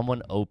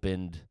 Someone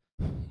opened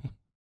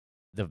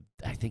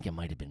I think it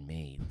might have been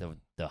me.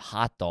 The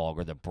hot dog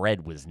or the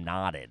bread was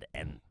knotted,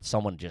 and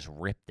someone just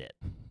ripped it.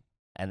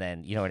 And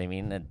then, you know what I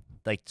mean? And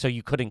so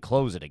you couldn't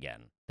close it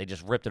again. They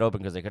just ripped it open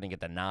because they couldn't get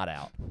the knot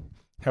out.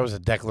 That was a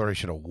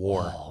declaration of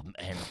war. Oh,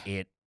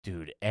 and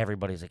dude,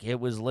 everybody's like, it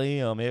was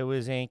Liam, it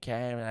was Aunt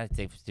Karen. I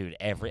think, dude,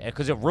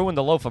 because it ruined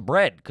the loaf of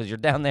bread. Because you're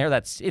down there,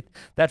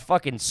 that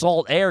fucking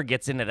salt air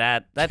gets into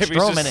that. That's He's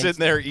just sitting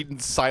there eating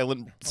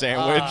silent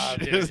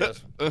sandwich. Dude,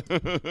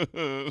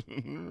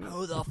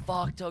 who the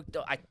fuck took?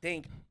 I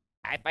think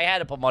if I had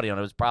to put money on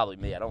it, it was probably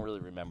me. I don't really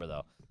remember,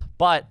 though.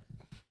 But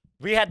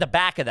we had the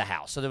back of the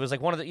house. So there was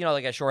like one of the,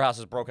 like a shore house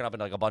is broken up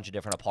into like a bunch of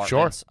different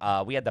apartments.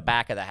 Sure. We had the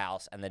back of the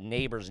house, and the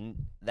neighbors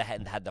that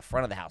had the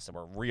front of the house that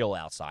were real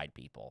outside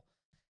people.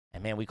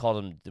 And man, we called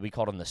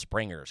them the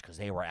Springers because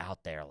they were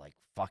out there like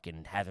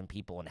fucking having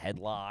people in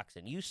headlocks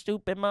and you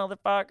stupid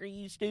motherfucker,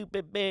 you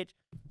stupid bitch,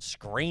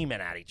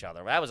 screaming at each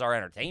other. That was our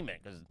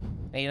entertainment because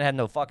they didn't have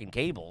no fucking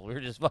cable. We were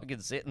just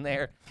fucking sitting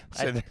there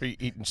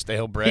eating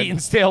stale bread. Eating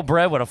stale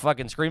bread with a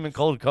fucking screaming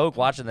cold Coke,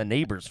 watching the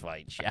neighbors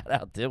fight. Shout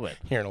out to it.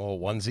 Here in a little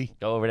onesie.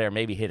 Go over there,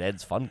 maybe hit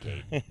Ed's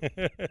Funcade.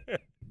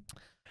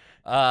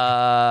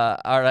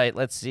 All right,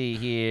 let's see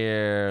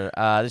here.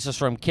 This is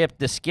from Kip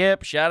the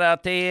Skip. Shout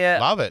out to you.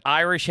 Love it.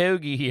 Irish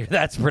hoagie here.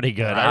 That's pretty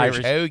good. Irish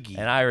hoagie.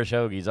 And Irish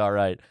hoagie's all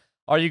right.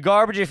 Are you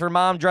garbage if your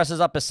mom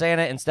dresses up as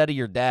Santa instead of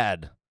your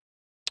dad?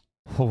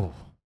 Ooh.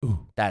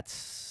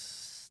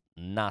 That's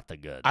not the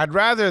good. I'd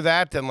rather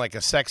that than like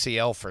a sexy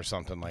elf or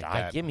something like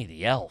that. Give me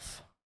the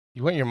elf.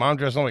 You want your mom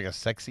dressed up like a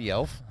sexy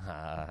elf?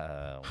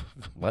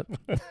 What?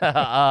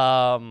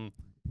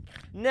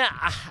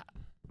 Nah.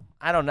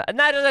 I don't know. It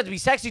doesn't have to be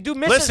sexy. Do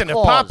Mrs. Listen,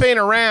 Claus. if Pop ain't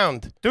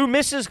around. Do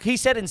Mrs. He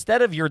said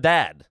instead of your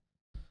dad.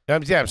 Yeah,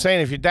 I'm saying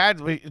if your dad,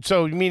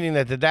 so meaning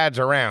that the dad's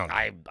around.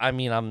 I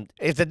mean,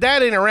 if the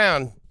dad ain't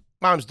around,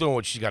 mom's doing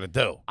what she's got to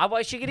do.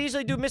 She could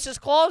easily do Mrs.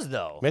 Claus,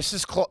 though.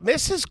 Mrs.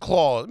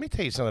 Claus. Let me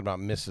tell you something about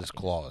Mrs.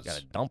 Claus. Got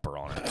a dumper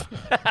on it.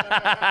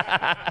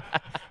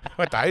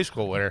 Went to high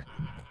school with her.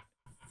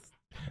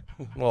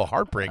 A little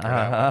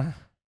heartbreaker.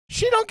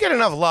 She don't get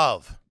enough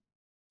love.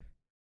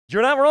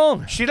 You're not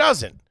wrong. She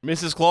doesn't.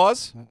 Mrs.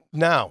 Claus?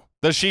 No.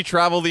 Does she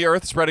travel the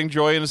earth spreading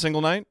joy in a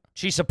single night?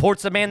 She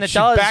supports the man that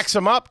does. She backs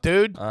him up,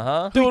 dude.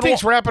 Who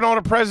thinks wrapping all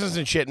the presents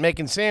and shit,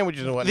 making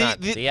sandwiches and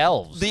whatnot? The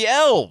elves. The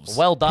elves.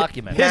 Well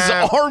documented. His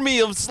army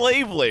of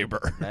slave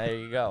labor. There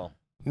you go.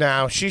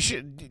 Now, she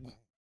should...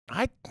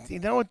 you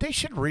know what? They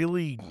should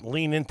really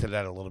lean into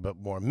that a little bit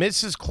more.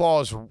 Mrs.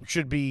 Claus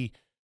should be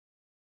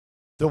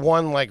the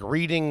one, like,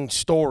 reading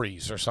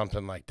stories or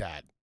something like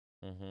that.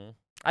 Mm-hmm.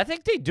 I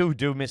think they do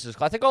Mrs.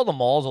 Claus. I think all the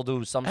malls will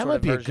do some sort of That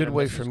might be a good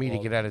way Mrs. for me Claus.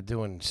 to get out of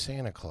doing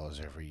Santa Claus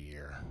every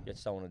year. Get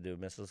someone to do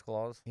Mrs.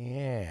 Claus.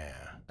 Yeah.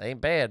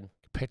 Ain't bad.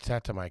 Pitch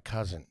that to my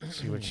cousin.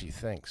 See what she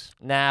thinks.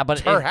 Nah, but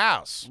it's her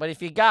house. But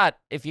if you got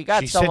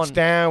she someone sits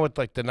down with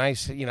like the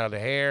nice, the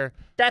hair.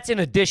 That's in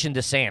addition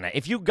to Santa.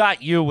 If you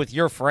got you with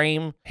your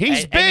frame,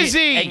 he's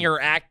busy, and your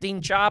acting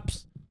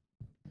chops.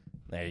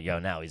 There you go.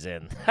 Now he's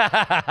in.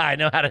 I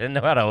know how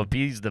to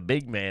appease the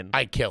big man.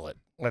 I kill it.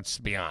 Let's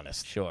be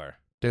honest. Sure.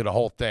 Do the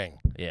whole thing.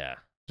 Yeah.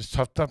 Just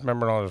tough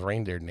remembering all his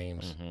reindeer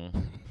names.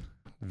 Mm-hmm.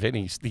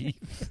 Vinny, Steve.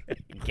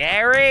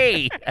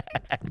 Gary.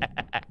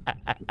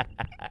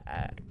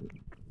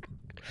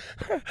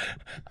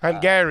 I'm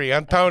Gary.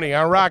 I'm Tony.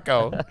 I'm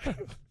Rocco.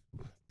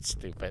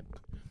 Stupid.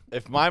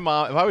 If I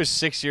was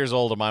 6 years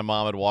old and my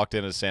mom had walked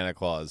in as Santa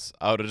Claus,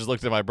 I would have just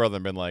looked at my brother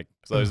and been like,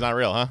 so he's not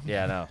real, huh?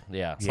 Yeah, no.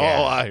 Yeah. It's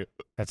all a lie.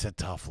 That's a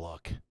tough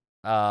look.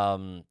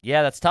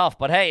 Yeah, that's tough.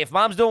 But hey, if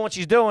mom's doing what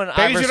she's doing,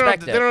 I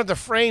respect it. They don't have the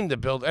frame to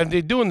build. Are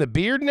they doing the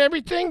beard and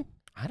everything?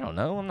 I don't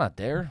know. I'm not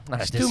there. I'm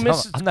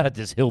not at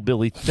this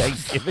hillbilly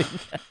Thanksgiving.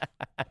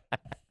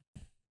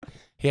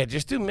 Yeah,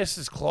 just do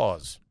Mrs.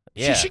 Claus.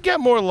 Yeah. She should get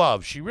more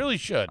love. She really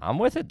should. I'm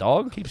with it,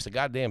 dog. Keeps the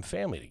goddamn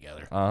family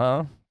together.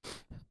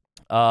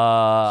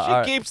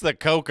 She keeps the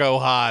cocoa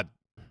hot.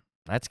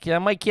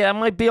 That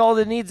might be all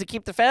that needs to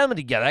keep the family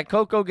together. That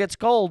cocoa gets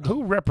cold.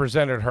 Who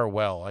represented her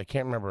well? I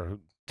can't remember who.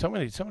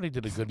 Somebody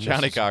did a good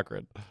Johnny Mrs.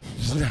 Cochran.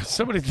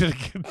 Somebody did a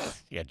good.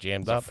 Yeah,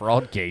 jammed up.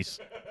 Fraud case.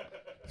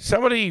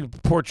 Somebody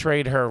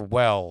portrayed her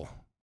well.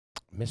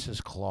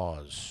 Mrs.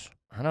 Claus.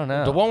 I don't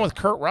know. The one with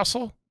Kurt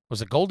Russell?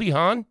 Was it Goldie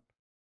Hawn?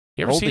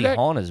 You ever see Goldie that?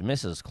 Hawn is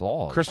Mrs.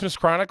 Claus. Christmas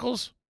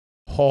Chronicles?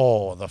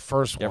 Oh, the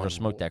first one. You ever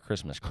smoked that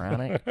Christmas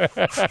chronic? You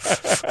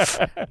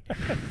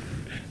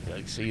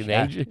like seeing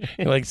angels?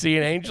 You like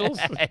seeing angels?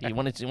 You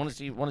want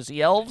to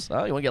see elves?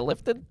 Oh, you want to get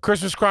lifted?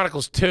 Christmas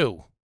Chronicles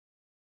 2.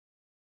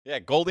 Yeah,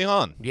 Goldie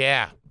Hawn.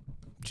 Yeah,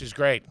 she's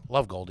great.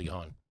 Love Goldie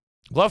Hawn.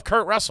 Love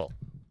Kurt Russell.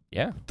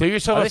 Yeah. Do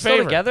yourself Are a they favor.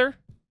 still together?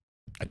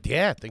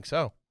 Yeah, I think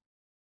so.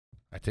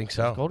 Is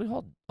Goldie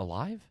Hawn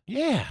alive?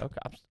 Yeah. Okay.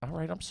 All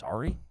right. I'm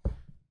sorry.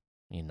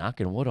 You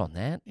knocking wood on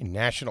that?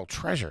 National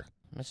treasure.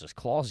 Mrs.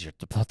 Claus you're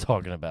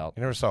talking about.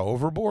 You never saw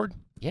Overboard?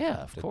 Yeah,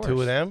 of course.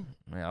 Two of them?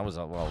 Yeah, I was,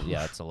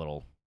 yeah, it's a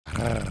little,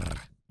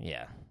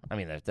 yeah. I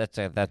mean, that's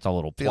a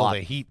little Feel plot.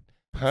 the heat.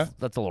 Huh?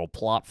 That's a little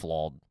plot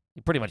flawed.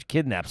 He pretty much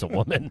kidnaps a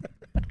woman.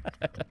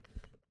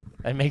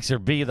 And makes her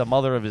be the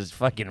mother of his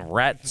fucking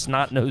rat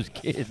snot-nosed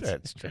kids.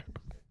 That's true.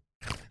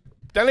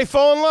 Then they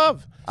fall in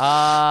love.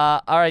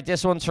 All right,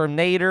 this one's from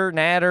Nader,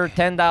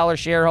 $10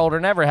 shareholder.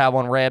 Never had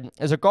one read.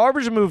 Is it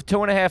garbage to move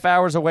 2.5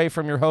 hours away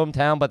from your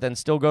hometown, but then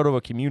still go to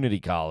a community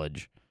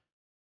college?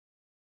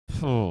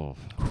 I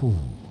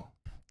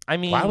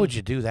mean, why would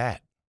you do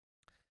that?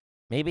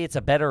 Maybe it's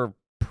a better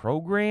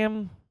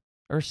program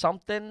or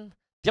something.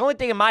 The only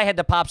thing in my head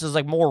that pops is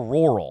like more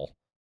rural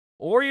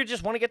Or you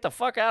just want to get the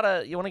fuck out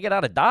of, you want to get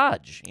out of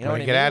Dodge. You know I'm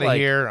what going I to mean? get out of Like,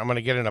 here. I'm going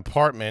to get an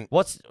apartment.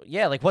 what's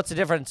the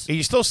difference? Are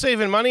you still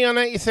saving money on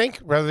that, you think,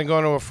 rather than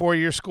going to a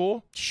 4-year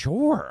school?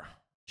 Sure.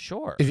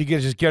 If you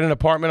could just get an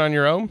apartment on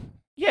your own?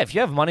 Yeah, if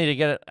you have money to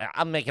get it,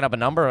 I'm making up a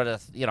number.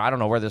 I don't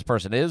know where this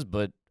person is,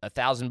 but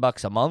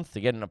 $1,000 a month to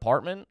get an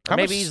apartment. Or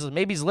maybe he's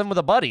living with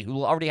a buddy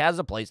who already has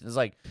a place and is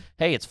like,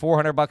 hey, it's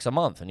 $400 a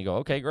month, and you go,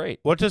 okay, great.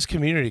 What does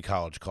community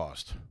college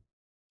cost?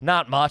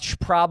 Not much,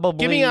 probably.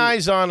 Give me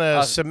eyes on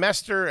a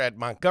semester at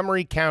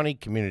Montgomery County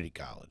Community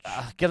College.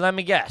 Let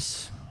me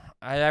guess.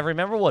 I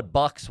remember what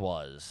Bucks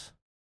was.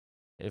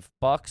 If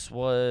Bucks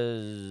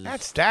was...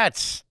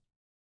 That's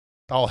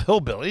all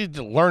hillbilly.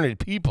 Learned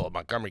people at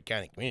Montgomery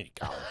County Community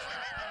College.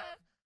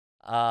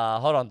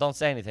 Hold on. Don't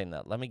say anything,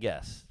 though. Let me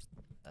guess.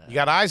 You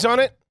got eyes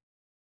on it?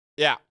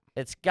 Yeah.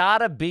 It's got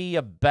to be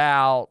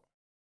about...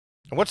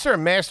 What's their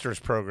master's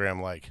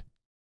program like?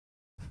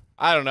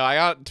 I don't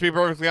know. To be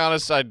perfectly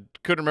honest, I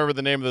couldn't remember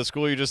the name of the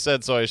school you just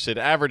said, so I said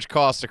average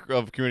cost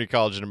of community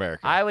college in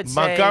America. I would say...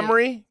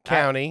 Montgomery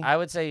County I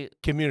would say...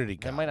 Community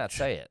College. They might not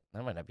say it.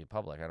 That might not be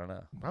public. I don't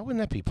know. Why wouldn't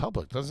that be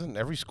public? Doesn't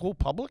every school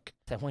public?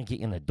 They want to get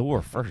you in the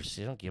door first.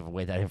 You don't give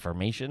away that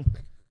information.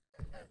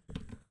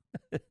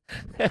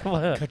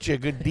 Cut you a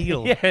good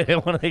deal. Yeah,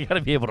 they got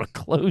to be able to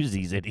close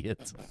these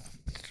idiots.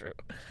 True.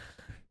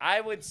 I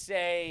would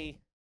say...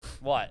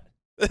 What?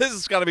 This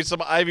has got to be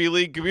some Ivy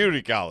League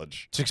community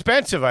college. It's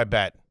expensive, I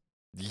bet.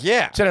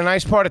 Yeah. It's in a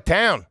nice part of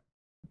town.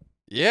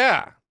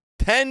 Yeah.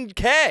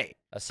 $10K.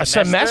 A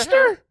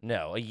semester?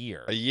 No, a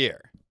year. A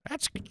year.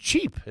 That's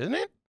cheap, isn't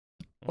it?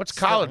 What's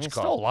college cost?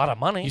 Still a lot of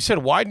money. You said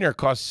Widener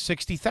costs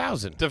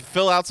 $60,000. To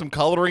fill out some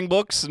coloring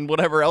books and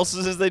whatever else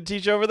it is they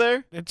teach over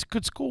there? It's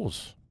good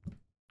schools.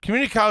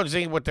 Community colleges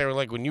ain't what they were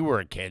like when you were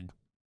a kid.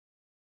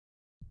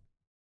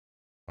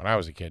 When I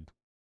was a kid.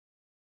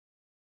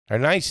 They're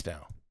nice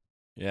now.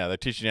 Yeah, they're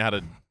teaching you how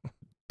to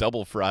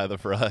double fry the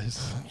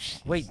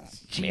fries. Wait,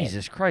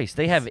 Jesus Christ.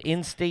 They have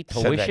in-state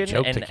Said that tuition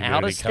joke to and community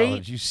out-of-state?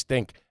 college. You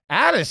stink.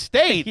 Out of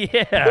state?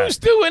 Yeah. Who's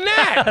doing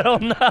that? I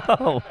don't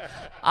know.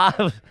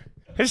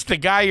 It's the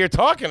guy you're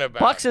talking about.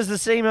 Bucks is the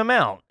same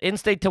amount.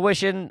 In-state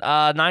tuition,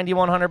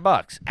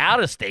 $9,100.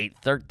 Out-of-state,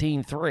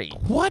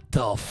 $13,300. What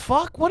the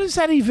fuck? What does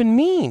that even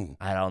mean?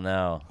 I don't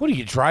know. What are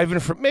you driving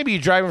from? Maybe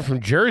you're driving from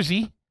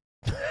Jersey.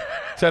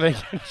 Why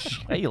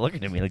are you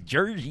looking at me like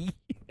Jersey?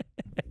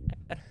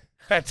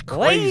 That's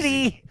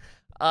crazy.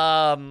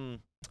 Lady.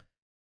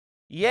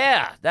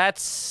 Yeah,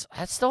 that's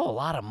still a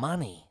lot of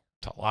money.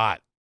 It's a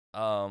lot.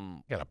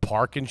 You got to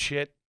park and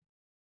shit.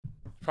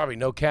 Probably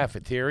no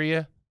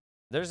cafeteria.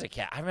 There's a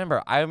cat. I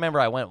remember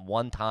I went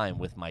one time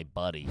with my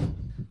buddy.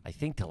 I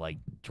think to like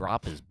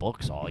drop his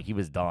books all. He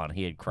was done.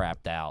 He had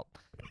crapped out.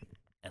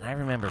 And I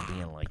remember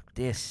being like,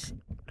 this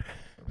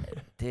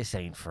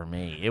ain't for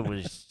me. It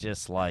was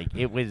just like,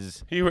 it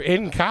was. You were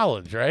in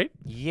college, right?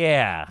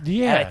 Yeah.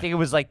 Yeah. And I think it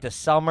was like the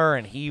summer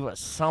and he was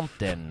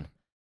something.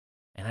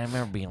 And I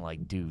remember being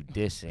like, dude,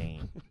 this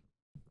ain't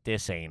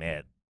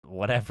it.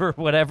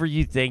 Whatever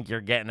you think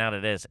you're getting out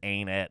of this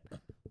ain't it.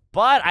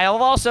 But I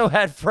have also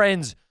had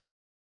friends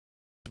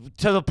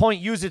to the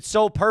point use it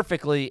so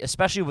perfectly,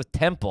 especially with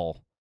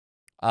Temple.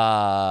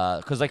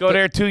 Because like go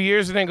there 2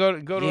 years and then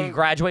go to you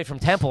graduate from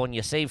Temple and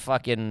you save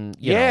fucking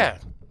you know.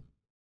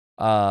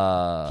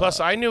 Plus,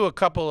 I knew a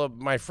couple of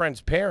my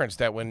friends' parents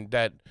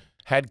that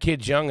had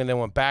kids young and then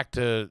went back,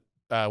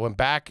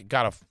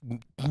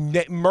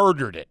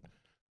 murdered it,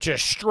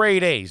 just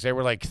straight A's. They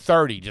were like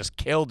 30, just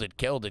killed it.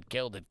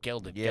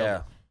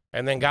 Yeah.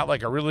 And then got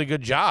like a really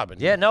good job.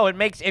 And yeah, no,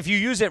 if you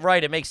use it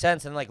right, it makes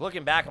sense. And like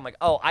looking back, I'm like,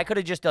 oh, I could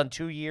have just done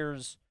 2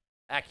 years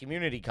at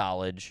community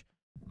college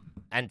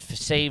and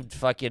saved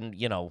fucking,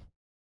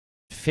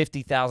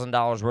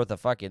 $50,000 worth of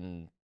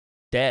fucking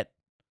debt.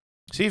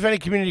 See if any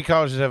community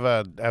colleges have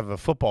a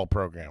football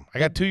program. I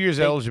got 2 years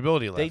of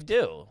eligibility left. They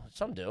do.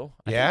 Some do.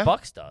 I Yeah? think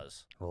Bucks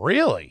does.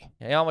 Really?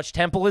 You know how much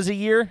Temple is a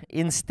year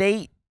in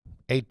state?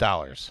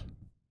 $8.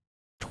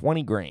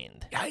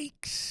 $20,000.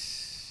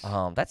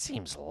 Yikes. That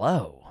seems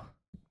low.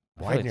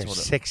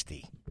 Widener's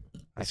 60.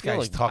 This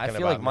guy's talking about I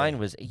feel like mine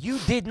was. You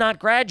did not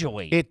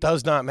graduate. It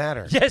does not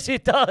matter. Yes,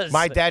 it does.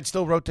 My dad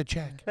still wrote the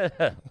check.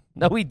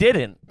 No, he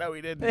didn't. No,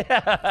 he didn't.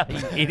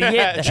 You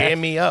idiot.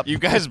 Jam me up. You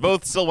guys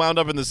both still wound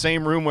up in the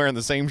same room wearing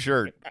the same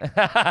shirt.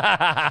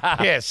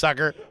 Yeah,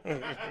 sucker.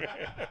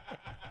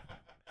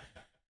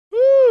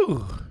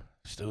 Woo.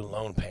 Student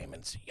loan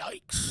payments.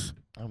 Yikes.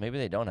 Oh, maybe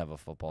they don't have a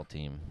football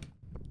team.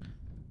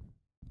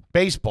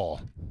 Baseball.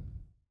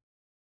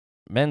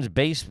 Men's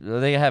base.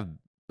 They have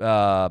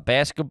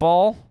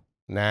basketball.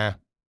 Nah.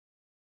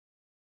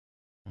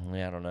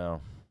 Yeah, I don't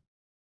know.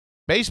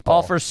 Baseball.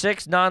 Offer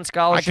 6 I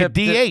non-scholarship.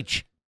 could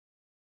DH.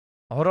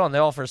 Hold on. They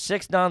offer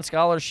 6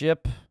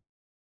 non-scholarship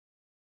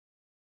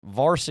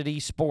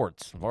varsity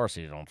sports.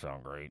 Varsity don't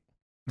sound great.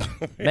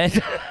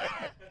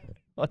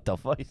 What the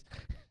fuck?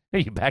 Are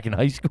you back in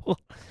high school?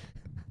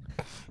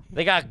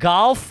 They got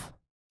golf,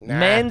 Nah.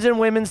 men's and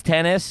women's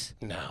tennis,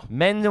 No.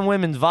 men's and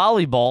women's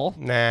volleyball,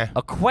 Nah.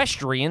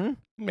 equestrian,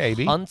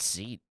 Maybe.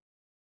 unseat.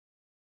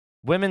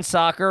 women's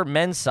soccer,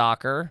 men's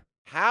soccer.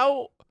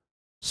 How?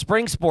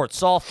 Spring sports,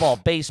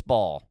 softball,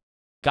 baseball,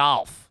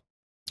 golf,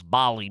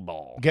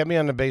 volleyball. Get me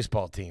on the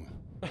baseball team.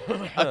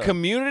 A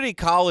community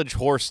college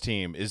horse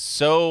team is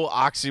so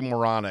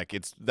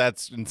oxymoronic.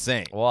 That's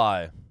insane.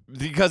 Why?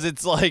 Because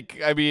it's like,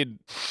 I mean,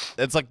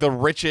 it's like the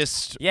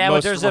richest, yeah, most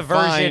but there's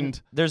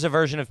refined. There's a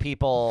version of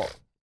people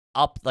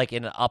up like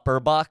in upper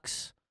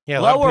Bucks. Yeah,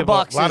 Lower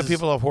Bucks. A lot of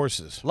people have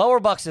horses. Lower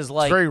Bucks is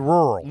like it's very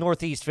rural.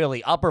 Northeast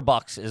Philly. Upper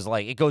Bucks is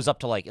like it goes up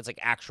to like it's like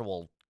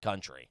actual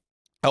country.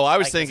 Oh, I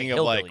was like, thinking of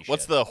like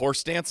what's the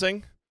horse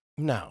dancing?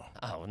 No.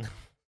 Oh,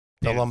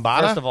 the dude,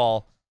 lambada. First of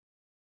all,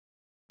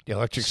 the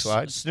electric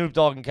slide. Snoop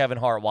Dogg and Kevin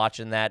Hart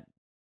watching that.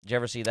 Did you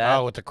ever see that?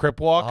 Oh, with the crip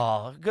walk?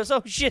 Oh, because,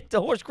 oh, shit,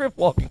 the horse crip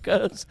walking,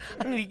 because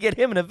I need to get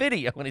him in a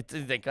video when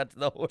they cut to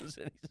the horse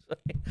and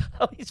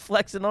he's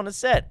flexing on the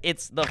set.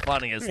 It's the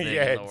funniest thing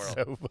in the world.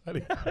 So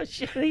funny. Oh,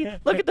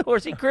 shit, look at the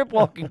horse, he crip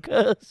walking,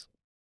 because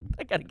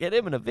I got to get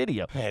him in a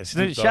video. Man,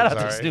 Shout out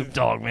to Snoop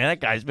Dogg, man. That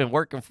guy's been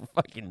working for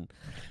fucking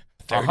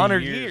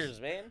 100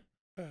 years, man.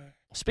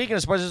 Speaking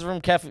of sports, this is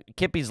from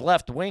Kippy's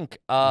left wink.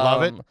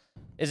 Love it.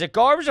 Is it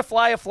garbage to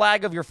fly a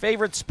flag of your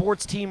favorite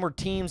sports team or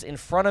teams in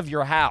front of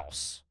your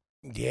house?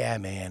 Yeah,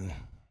 man.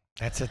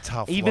 That's a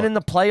tough Even look. in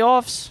the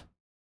playoffs?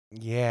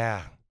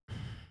 Yeah.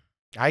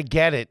 I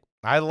get it.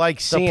 I like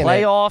The seeing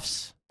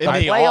playoffs?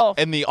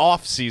 In the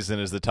off season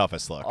is the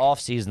toughest look. Off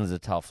season is a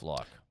tough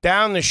look.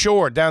 down the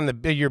shore, down the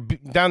beach. You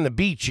Beach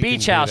can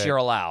do house, that. you're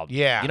allowed.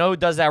 Yeah. You know who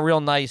does that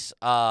real nice?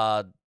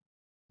 The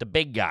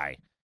big guy,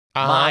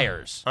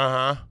 Myers.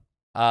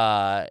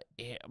 My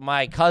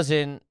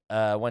cousin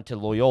went to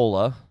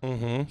Loyola.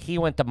 Mm-hmm. He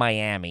went to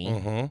Miami,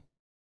 Mm-hmm.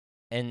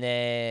 and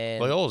then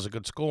Loyola's a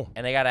good school.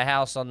 and they got a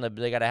house on the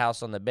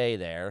bay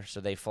there. So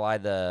they fly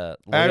the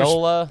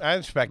Loyola, I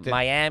respect it.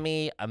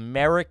 Miami,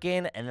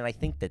 American, and then I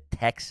think the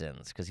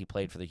Texans because he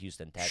played for the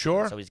Houston Texans.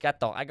 Sure. So he's got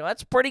the. I go,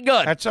 that's pretty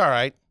good. That's all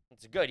right.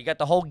 It's good. You got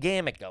the whole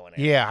gamut going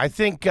in. Yeah, I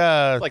think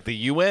Like the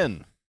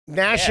UN.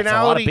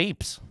 nationality, Yeah,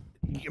 it's a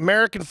lot of beeps.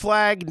 American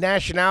flag,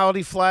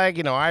 nationality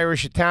flag,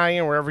 Irish,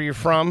 Italian, wherever you're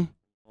from.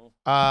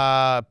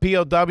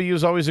 POW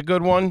is always a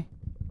good one.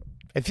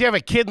 If you have a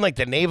kid in like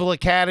the Naval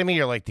Academy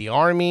or like the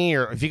Army,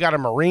 or if you got a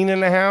Marine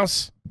in the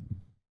house,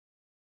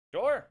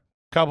 Sure.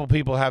 a couple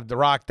people have to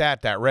rock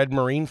that red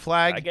Marine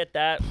flag. I get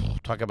that.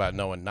 Talk about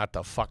knowing not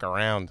to fuck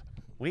around.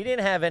 We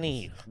didn't have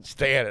any.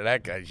 Stay out of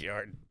that guy's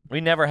yard. We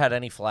never had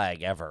any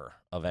flag ever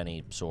of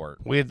any sort.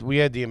 We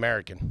had the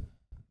American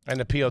and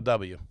the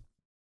POW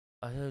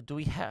Do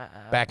we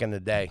have? back in the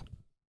day.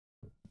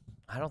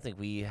 I don't think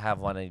we have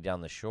one any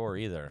down the shore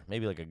either.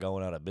 Maybe like a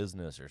going out of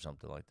business or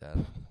something like that.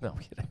 No, I'm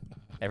kidding.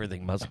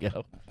 Everything must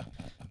go.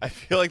 I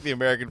feel like the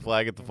American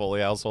flag at the Foley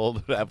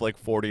household would have like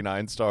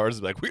 49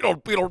 stars. Like we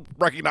don't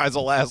recognize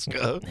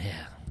Alaska.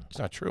 Yeah. It's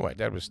not true. My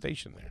dad was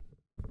stationed there.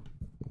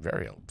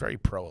 Very, very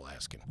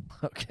pro-Alaskan.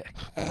 Okay.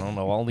 I don't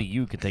know. Only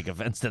you could take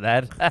offense to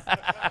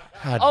that.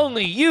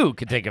 Only you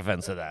could take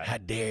offense to that. How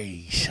dare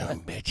you, son of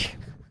a bitch.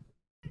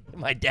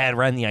 My dad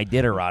ran the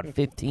Iditarod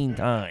 15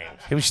 times.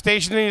 He was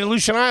stationed in the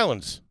Aleutian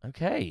Islands.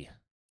 Okay.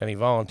 And he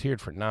volunteered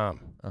for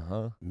Nam.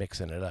 Uh-huh.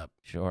 Mixing it up.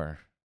 Sure.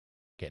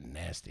 Getting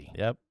nasty.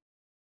 Yep.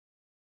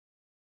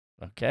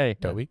 Okay.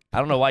 Toby? I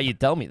don't know why you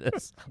tell me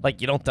this. Like,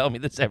 you don't tell me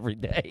this every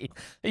day.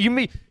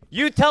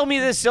 You tell me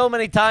this so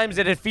many times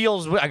that it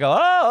feels... I go,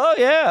 oh,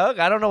 yeah.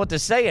 I don't know what to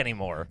say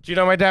anymore. Do you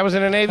know my dad was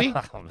in the Navy?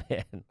 Oh,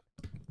 man.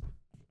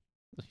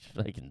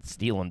 Fucking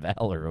stealing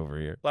valor over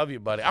here. Love you,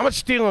 buddy. I'm not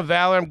stealing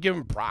valor. I'm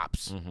giving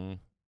props. Mm-hmm.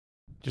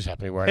 Just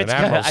happen to be wearing an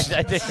Admiral's.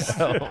 I think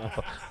so.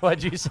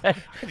 What'd you say?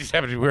 I just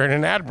happen to be wearing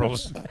an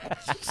Admiral's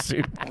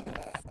suit.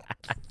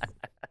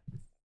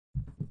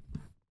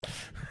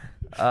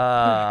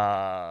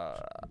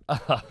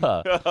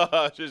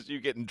 Just you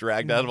getting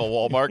dragged out of a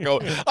Walmart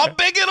going, I'm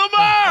picking them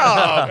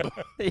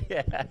up!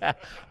 Yeah.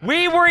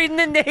 We were in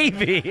the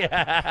Navy.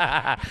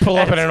 Pull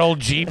up in an old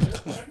Jeep.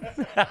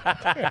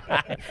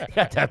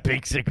 Got that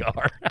big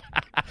cigar.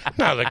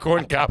 No, the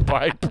corncob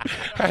pipe.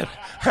 I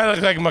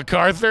look like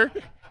MacArthur.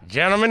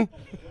 Gentlemen.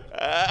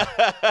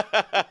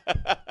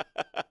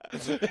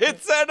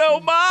 It's an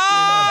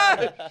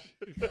homage!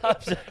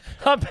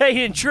 I'm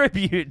paying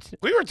tribute.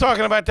 We were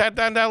talking about that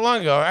not that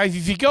long ago.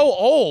 If you go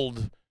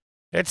old,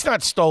 it's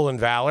not stolen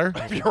valor.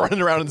 You're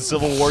running around in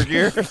Civil War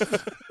gear.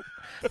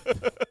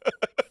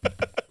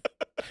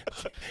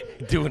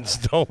 Doing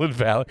stolen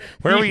valor.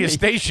 Where were you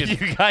stationed?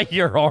 You got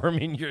your arm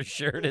in your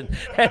shirt, and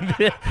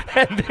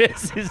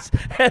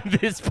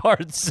this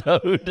part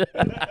sewed.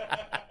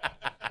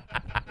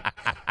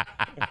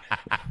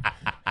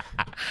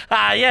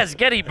 Yes,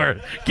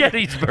 Gettysburg.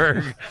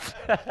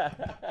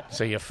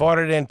 So you fought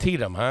at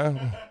Antietam, huh?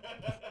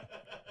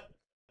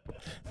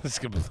 This is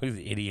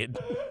completely idiot.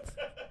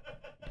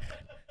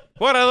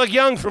 What? I look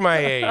young for my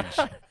age.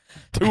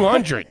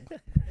 200.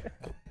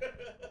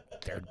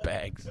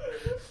 Dirtbags.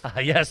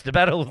 Yes, the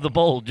Battle of the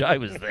Bulge. I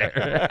was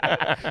there.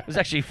 It was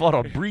actually fought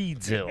on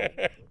Breeds Hill.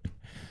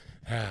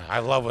 I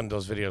love when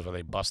those videos where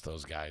they bust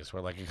those guys,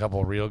 where like a couple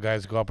of real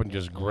guys go up and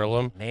just grill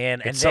them.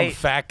 Man, and some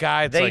fat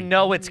guy. It's they like,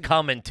 know it's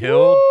coming too.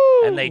 Woo!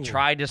 And they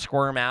tried to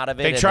squirm out of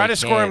it. They try to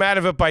squirm out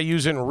of it by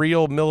using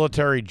real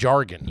military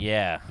jargon.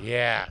 Yeah.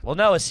 Yeah. Well,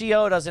 no, a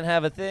CO doesn't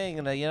have a thing.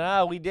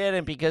 And, we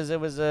didn't because it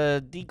was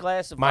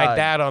declassified. My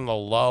dad on the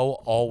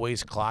low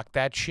always clocked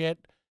that shit.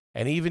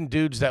 And even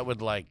dudes that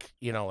would,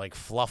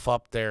 fluff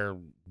up their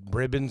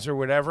ribbons or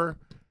whatever,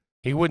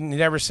 he wouldn't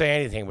never say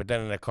anything. But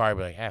then in the car, he'd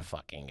be like,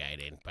 fucking guy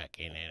didn't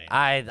fucking anything.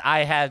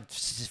 I had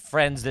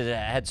friends that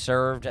had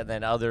served, and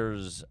then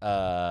others,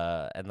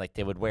 and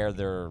they would wear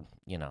their,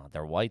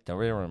 they're white, they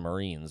were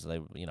Marines,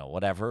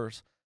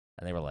 whatever's,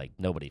 and they were like,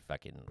 nobody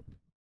fucking,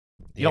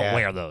 you don't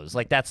wear those.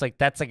 That's a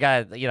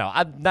guy,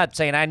 I'm not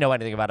saying I know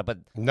anything about it, but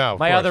no,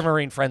 my other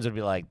Marine friends would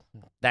be like,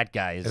 that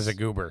guy is a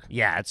goober.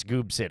 Yeah, it's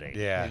Goob City.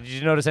 Yeah. Did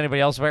you notice anybody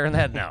else wearing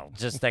that? No,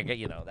 just that,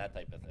 that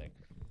type of thing.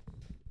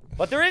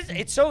 But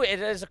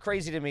it is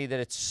crazy to me that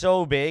it's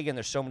so big and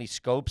there's so many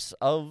scopes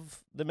of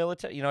the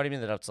military. You know what I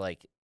mean? That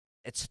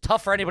it's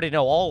tough for anybody to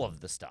know all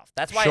of the stuff.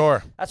 That's why.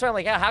 Sure. That's why I'm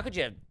like, how could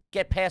you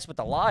get past with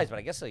the lies? But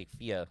I guess if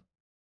you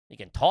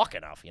can talk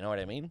enough, you know what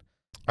I mean?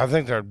 I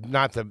think they're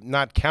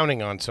not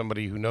counting on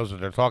somebody who knows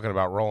what they're talking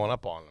about rolling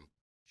up on them.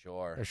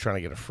 Sure. They're trying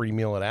to get a free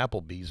meal at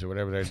Applebee's or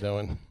whatever they're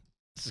doing.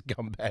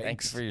 Scumbags.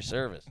 Thanks for your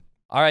service.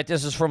 All right,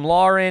 this is from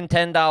Lauren,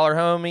 $10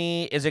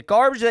 homie. Is it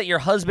garbage that your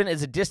husband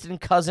is a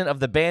distant cousin of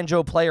the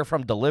banjo player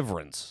from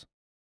Deliverance?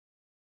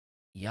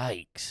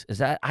 Yikes. Is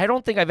that? I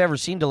don't think I've ever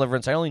seen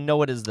Deliverance. I only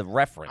know it as the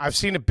reference. I've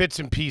seen it bits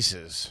and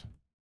pieces.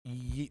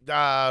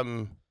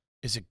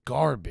 Is it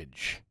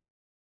garbage?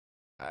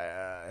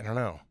 I don't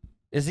know.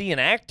 Is he an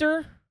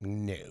actor?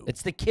 No.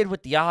 It's the kid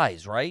with the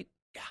eyes, right?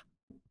 Yeah.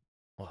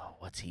 Well,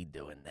 what's he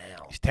doing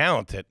now? He's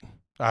talented.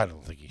 I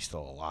don't think he's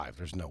still alive.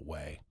 There's no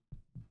way.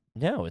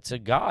 No, it's a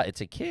guy.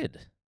 It's a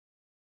kid.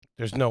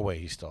 There's no way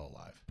he's still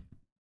alive.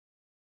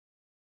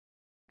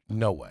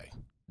 No way.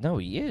 No,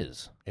 he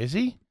is. Is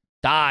he?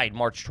 Died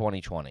March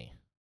 2020.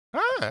 Ah,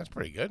 that's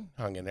pretty good.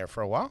 Hung in there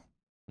for a while.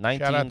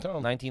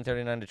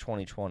 1939 to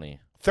 2020.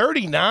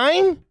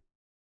 39?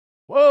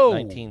 Whoa.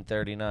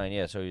 1939.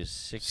 Yeah, so he was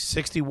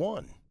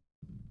 61.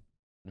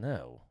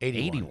 No.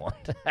 81.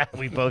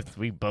 we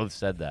both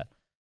said that.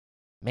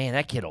 Man,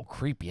 that kid will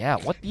creep you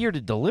out. What year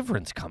did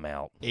Deliverance come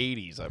out?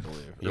 80s, I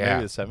believe. Or Yeah.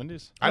 maybe the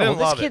 70s. I didn't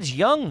love this kid's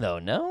young, though,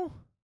 no?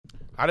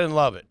 I didn't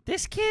love it.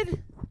 This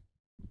kid?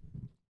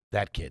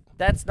 That kid.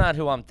 That's not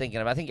who I'm thinking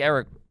of. I think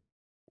Eric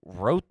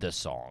wrote the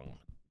song.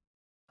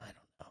 I don't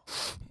know.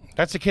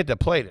 That's the kid that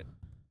played it.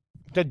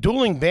 The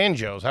Dueling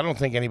Banjos, I don't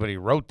think anybody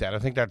wrote that. I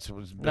think that's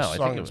a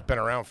song that's been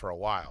around for a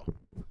while.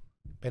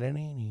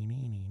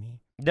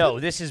 No,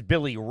 this is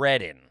Billy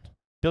Redden.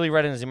 Billy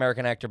Redden is the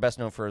American actor best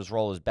known for his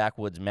role as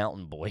Backwoods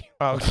Mountain Boy.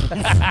 Oh.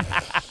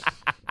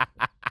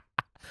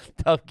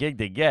 Tough gig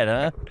to get,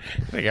 huh?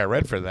 I think I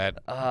read for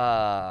that.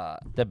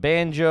 The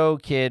banjo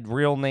kid,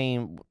 real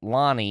name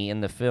Lonnie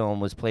in the film,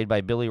 was played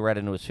by Billy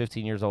Redden, who was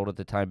 15 years old at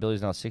the time.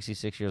 Billy's now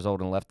 66 years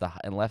old and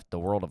left the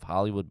world of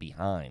Hollywood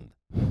behind.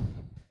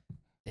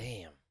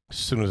 Damn. As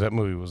soon as that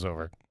movie was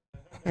over.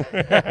 God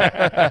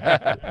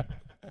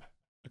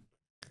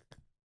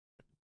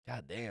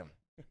damn.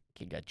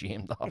 Kid got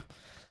jammed off.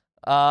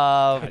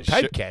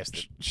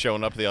 Typecast.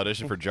 Showing up at the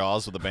audition for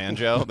Jaws with a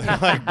banjo. They're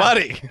like,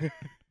 buddy.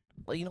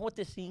 Well, you know what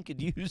this scene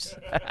could use?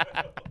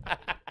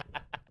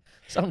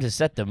 Something to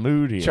set the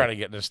mood here. Trying to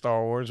get into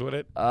Star Wars with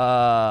it.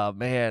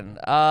 Man.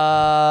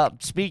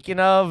 Speaking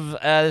of,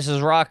 this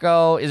is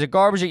Rocco. Is it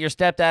garbage that your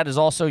stepdad is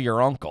also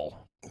your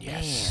uncle?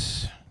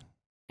 Yes. Man.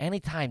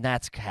 Anytime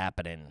that's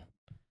happening.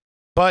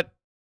 But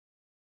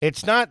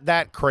it's not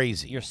that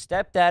crazy. Your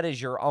stepdad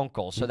is your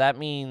uncle, so that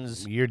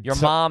means your Your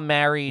mom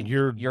married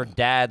your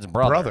dad's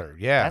brother.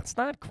 Yeah. That's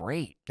not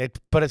great.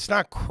 But it's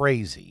not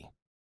crazy.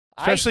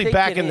 Especially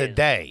back in the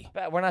day.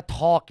 But we're not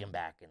talking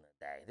back in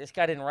the day. This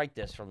guy didn't write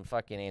this from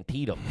fucking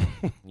Antietam.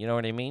 You know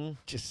what I mean?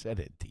 Just said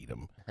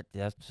Antietam.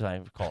 That's what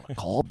I call it. A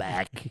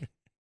callback.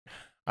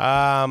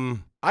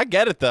 I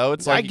get it, though.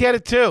 It's like I get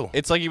it, too.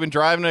 It's like you've been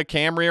driving a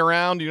Camry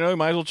around. You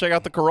might as well check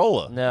out the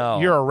Corolla. No.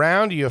 You're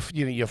around. You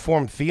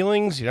form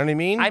feelings. You know what I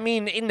mean? I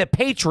mean, in The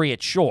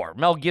Patriot, sure.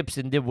 Mel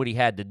Gibson did what he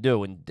had to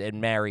do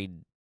and married.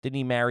 Didn't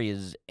he marry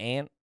his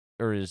aunt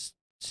or his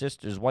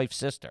sister, his wife's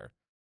sister?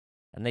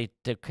 And they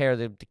took care of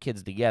the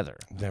kids together.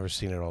 Never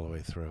seen it all the way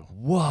through.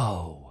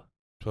 Whoa.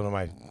 It's one of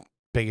my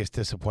biggest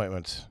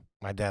disappointments.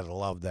 My dad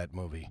loved that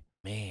movie.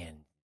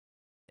 Man,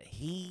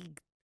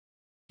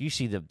 you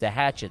see the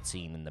hatchet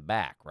scene in the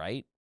back,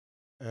 right?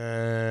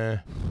 It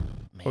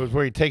was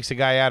where he takes the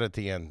guy out at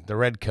the end, the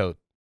red coat,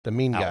 the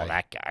mean guy. Oh,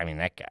 that guy. I mean,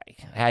 that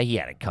guy. He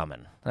had it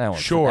coming. That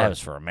was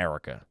for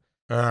America.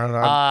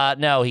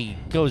 No, he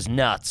goes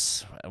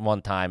nuts at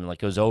one time and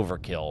goes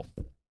overkill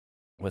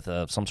with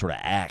some sort of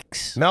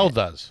axe. Mel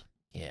does.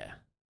 Yeah.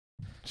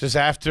 Just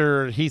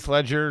after Heath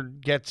Ledger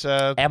gets.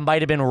 It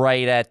might have been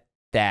right at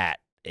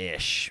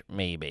that-ish,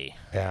 maybe.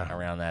 Yeah.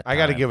 Around that time. I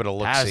got to give it a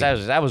look.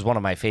 That was one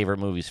of my favorite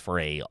movies for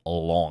a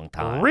long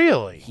time.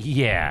 Really?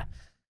 Yeah.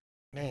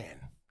 Man.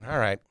 All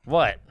right.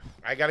 What?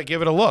 I got to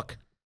give it a look.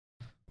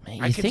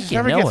 Man, I can just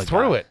never get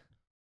through it.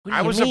 What do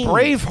I you was mean? a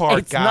Braveheart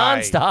it's guy.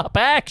 It's nonstop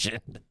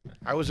action.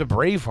 I was a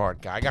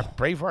Braveheart guy. I got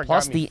Braveheart.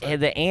 Plus, the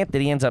aunt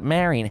that he ends up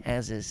marrying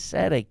has a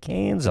set of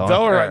cans on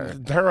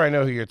her. I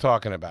know who you're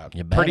talking about.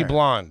 Pretty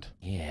blonde.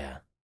 Yeah.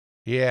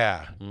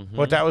 Yeah.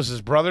 What, that was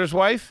his brother's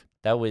wife?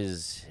 That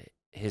was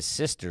his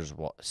sister's,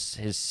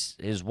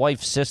 his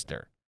wife's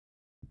sister.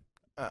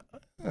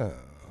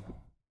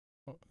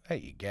 Hey,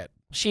 you get.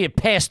 She had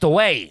passed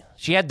away.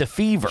 She had the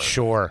fever.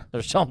 Sure.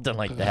 Or something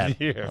like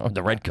that. Yeah. Oh,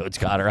 the Redcoats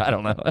got her. I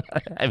don't know.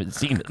 I haven't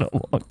seen it in a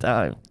long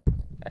time.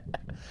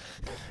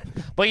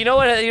 But you know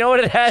what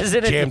it has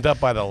in it? Jammed up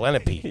by the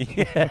Lenape.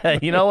 Yeah.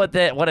 You know what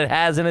it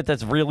has in it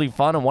that's really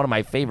fun and one of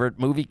my favorite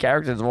movie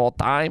characters of all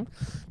time?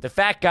 The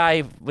fat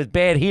guy with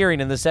bad hearing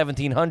in the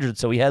 1700s,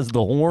 so he has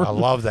the horn. I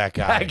love that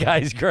guy. That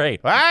guy's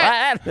great.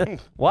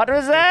 What? What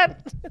was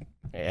that?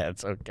 Yeah,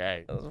 it's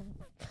okay.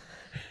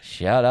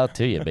 Shout out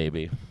to you,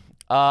 baby.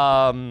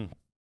 All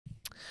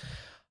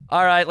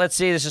right, let's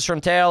see. This is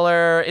from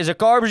Taylor. Is it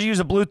garbage to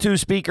use a Bluetooth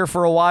speaker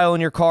for a while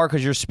in your car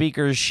because your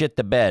speakers shit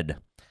the bed?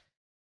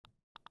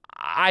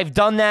 I've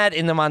done that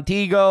in the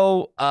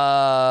Montego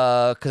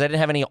because I didn't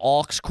have any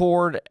aux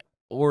cord,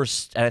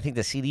 and I think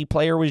the CD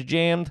player was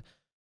jammed.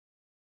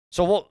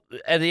 So,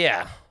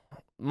 yeah,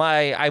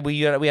 we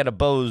had a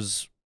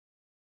Bose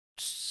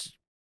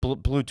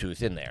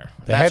Bluetooth in there.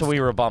 That's what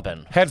we were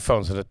bumping.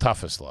 Headphones are the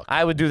toughest look.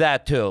 I would do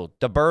that too.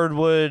 The bird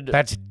would.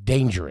 That's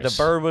dangerous.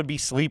 The bird would be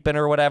sleeping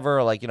or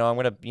whatever. Like, I'm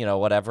going to,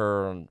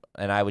 whatever.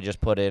 And I would just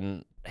put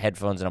in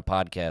headphones and a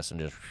podcast and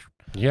just.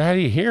 Yeah, how do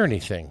you hear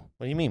anything?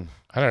 What do you mean?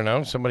 I don't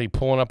know. Somebody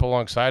pulling up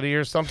alongside of you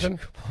or something?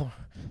 What,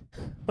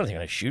 are they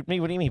going to shoot me?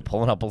 What do you mean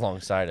pulling up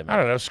alongside of me? I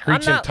don't know.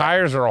 Screeching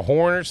tires or a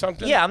horn or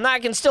something? Yeah, I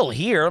can still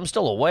hear. I'm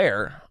still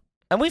aware.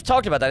 And we've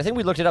talked about that. I think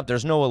we looked it up.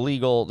 It's not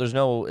illegal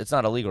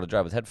to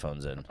drive with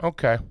headphones in.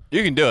 Okay.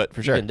 You can do it,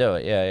 for sure. You can do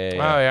it. Yeah.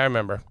 Oh, yeah, I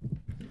remember.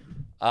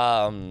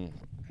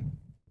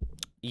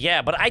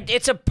 Yeah, but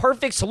it's a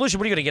perfect solution.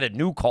 What are you going to get, a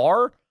new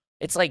car?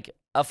 It's like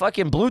a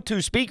fucking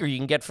Bluetooth speaker you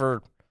can get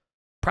for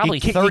probably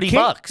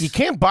 $30. You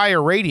can't buy a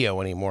radio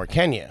anymore,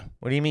 can you?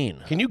 What do you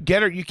mean? Can you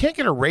get it? You can't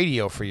get a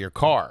radio for your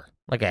car.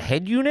 Like a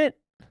head unit?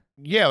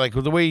 Yeah, like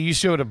the way you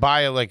used to be able to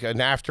buy like an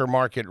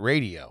aftermarket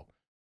radio.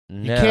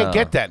 No. You can't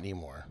get that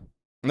anymore.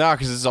 No,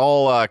 because it's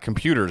all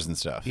computers and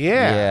stuff.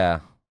 Yeah. Yeah.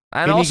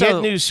 And Can also, you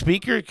get new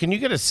speaker? Can you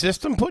get a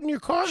system put in your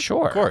car?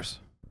 Sure. Of course.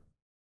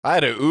 I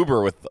had an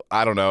Uber with,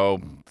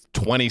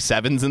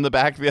 27s in the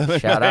back the other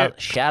night.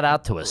 Shout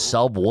out to a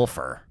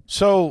subwoofer.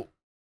 So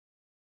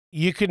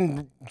you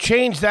can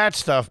change that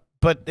stuff,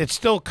 but it's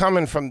still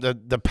coming from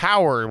the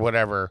power or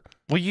whatever.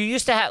 Well, you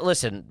used to have,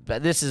 listen,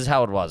 this is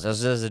how it was.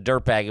 As a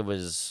dirtbag, it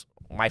was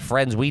my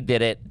friends, we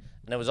did it,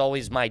 and it was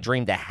always my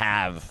dream to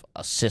have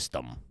a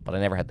system, but I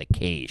never had the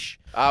cash.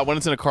 When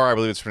it's in a car, I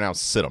believe it's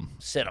pronounced sit-em.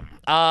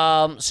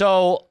 Sit-em.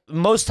 So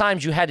most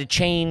times you had to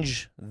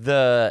change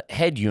the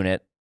head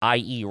unit,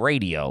 i.e.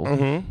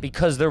 radio,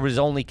 because there was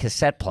only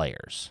cassette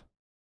players.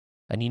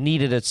 And you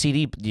needed a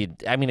CD.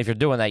 If you're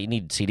doing that, you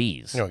need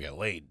CDs. You don't get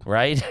laid.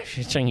 Right?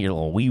 You're saying your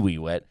little wee-wee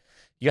wet.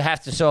 You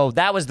have to, so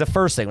that was the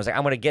first thing. It was like,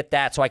 I'm going to get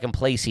that so I can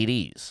play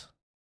CDs.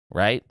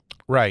 Right?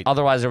 Right.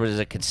 Otherwise, there was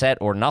a cassette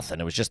or nothing.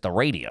 It was just the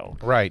radio.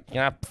 Right.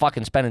 You're not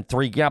fucking spending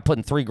you're not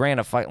putting $3,000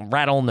 to fucking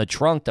rattle in the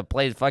trunk to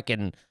play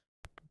fucking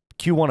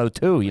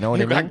Q102. You know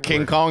what I mean? You got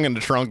King Kong in the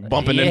trunk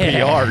bumping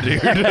NPR,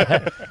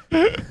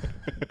 dude.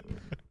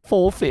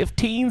 Full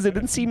 15s. I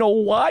didn't see no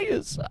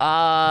wires.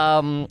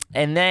 And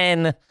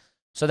then,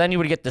 so then you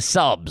would get the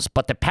subs.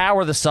 But to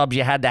power the subs,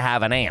 you had to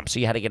have an amp. So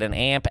you had to get an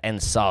amp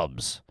and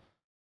subs.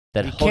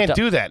 You can't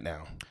do that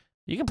now.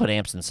 You can put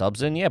amps and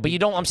subs in, yeah, but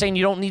I'm saying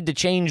you don't need to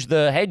change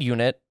the head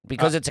unit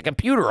because it's a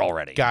computer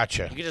already.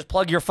 Gotcha. You can just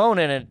plug your phone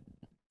in and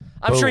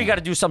I'm sure you got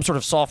to do some sort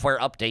of software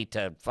update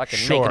to fucking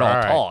make it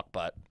all talk,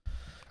 but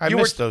I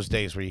missed those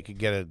days where you could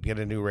get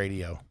a new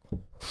radio.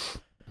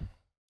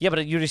 Yeah,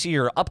 but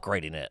you're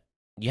upgrading it.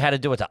 You had to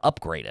do it to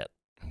upgrade it.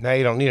 Now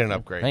you don't need an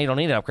upgrade. Now you don't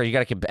need an upgrade. You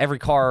got to every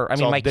car.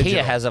 My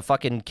Kia has a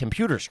fucking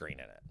computer screen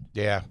in it.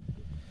 Yeah.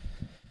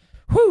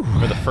 Whew.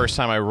 For the first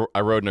time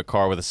I rode in a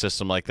car with a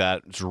system like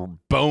that, it's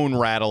bone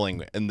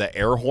rattling, and the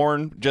air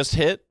horn just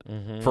hit.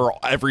 For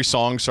every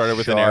song started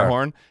with an air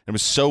horn. It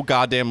was so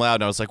goddamn loud,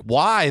 and I was like,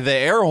 why the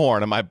air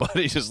horn? And my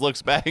buddy just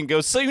looks back and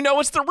goes, so you know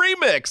it's the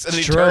remix. And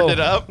he turned it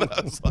up.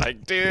 I was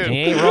like, dude. You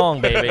ain't wrong,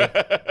 baby.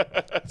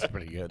 That's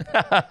pretty good.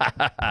 All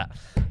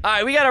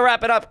right, we got to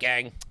wrap it up,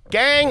 gang.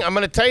 Gang, I'm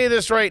going to tell you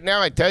this right now.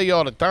 I tell you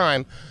all the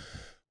time.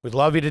 We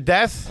love you to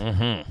death.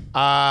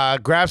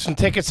 Grab some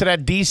tickets to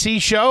that D.C.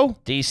 show.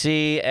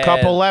 D.C. and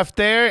couple left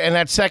there. And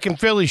that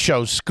second Philly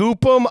show. Scoop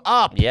them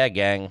up. Yeah,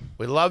 gang.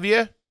 We love you,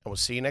 and we'll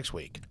see you next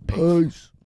week. Peace.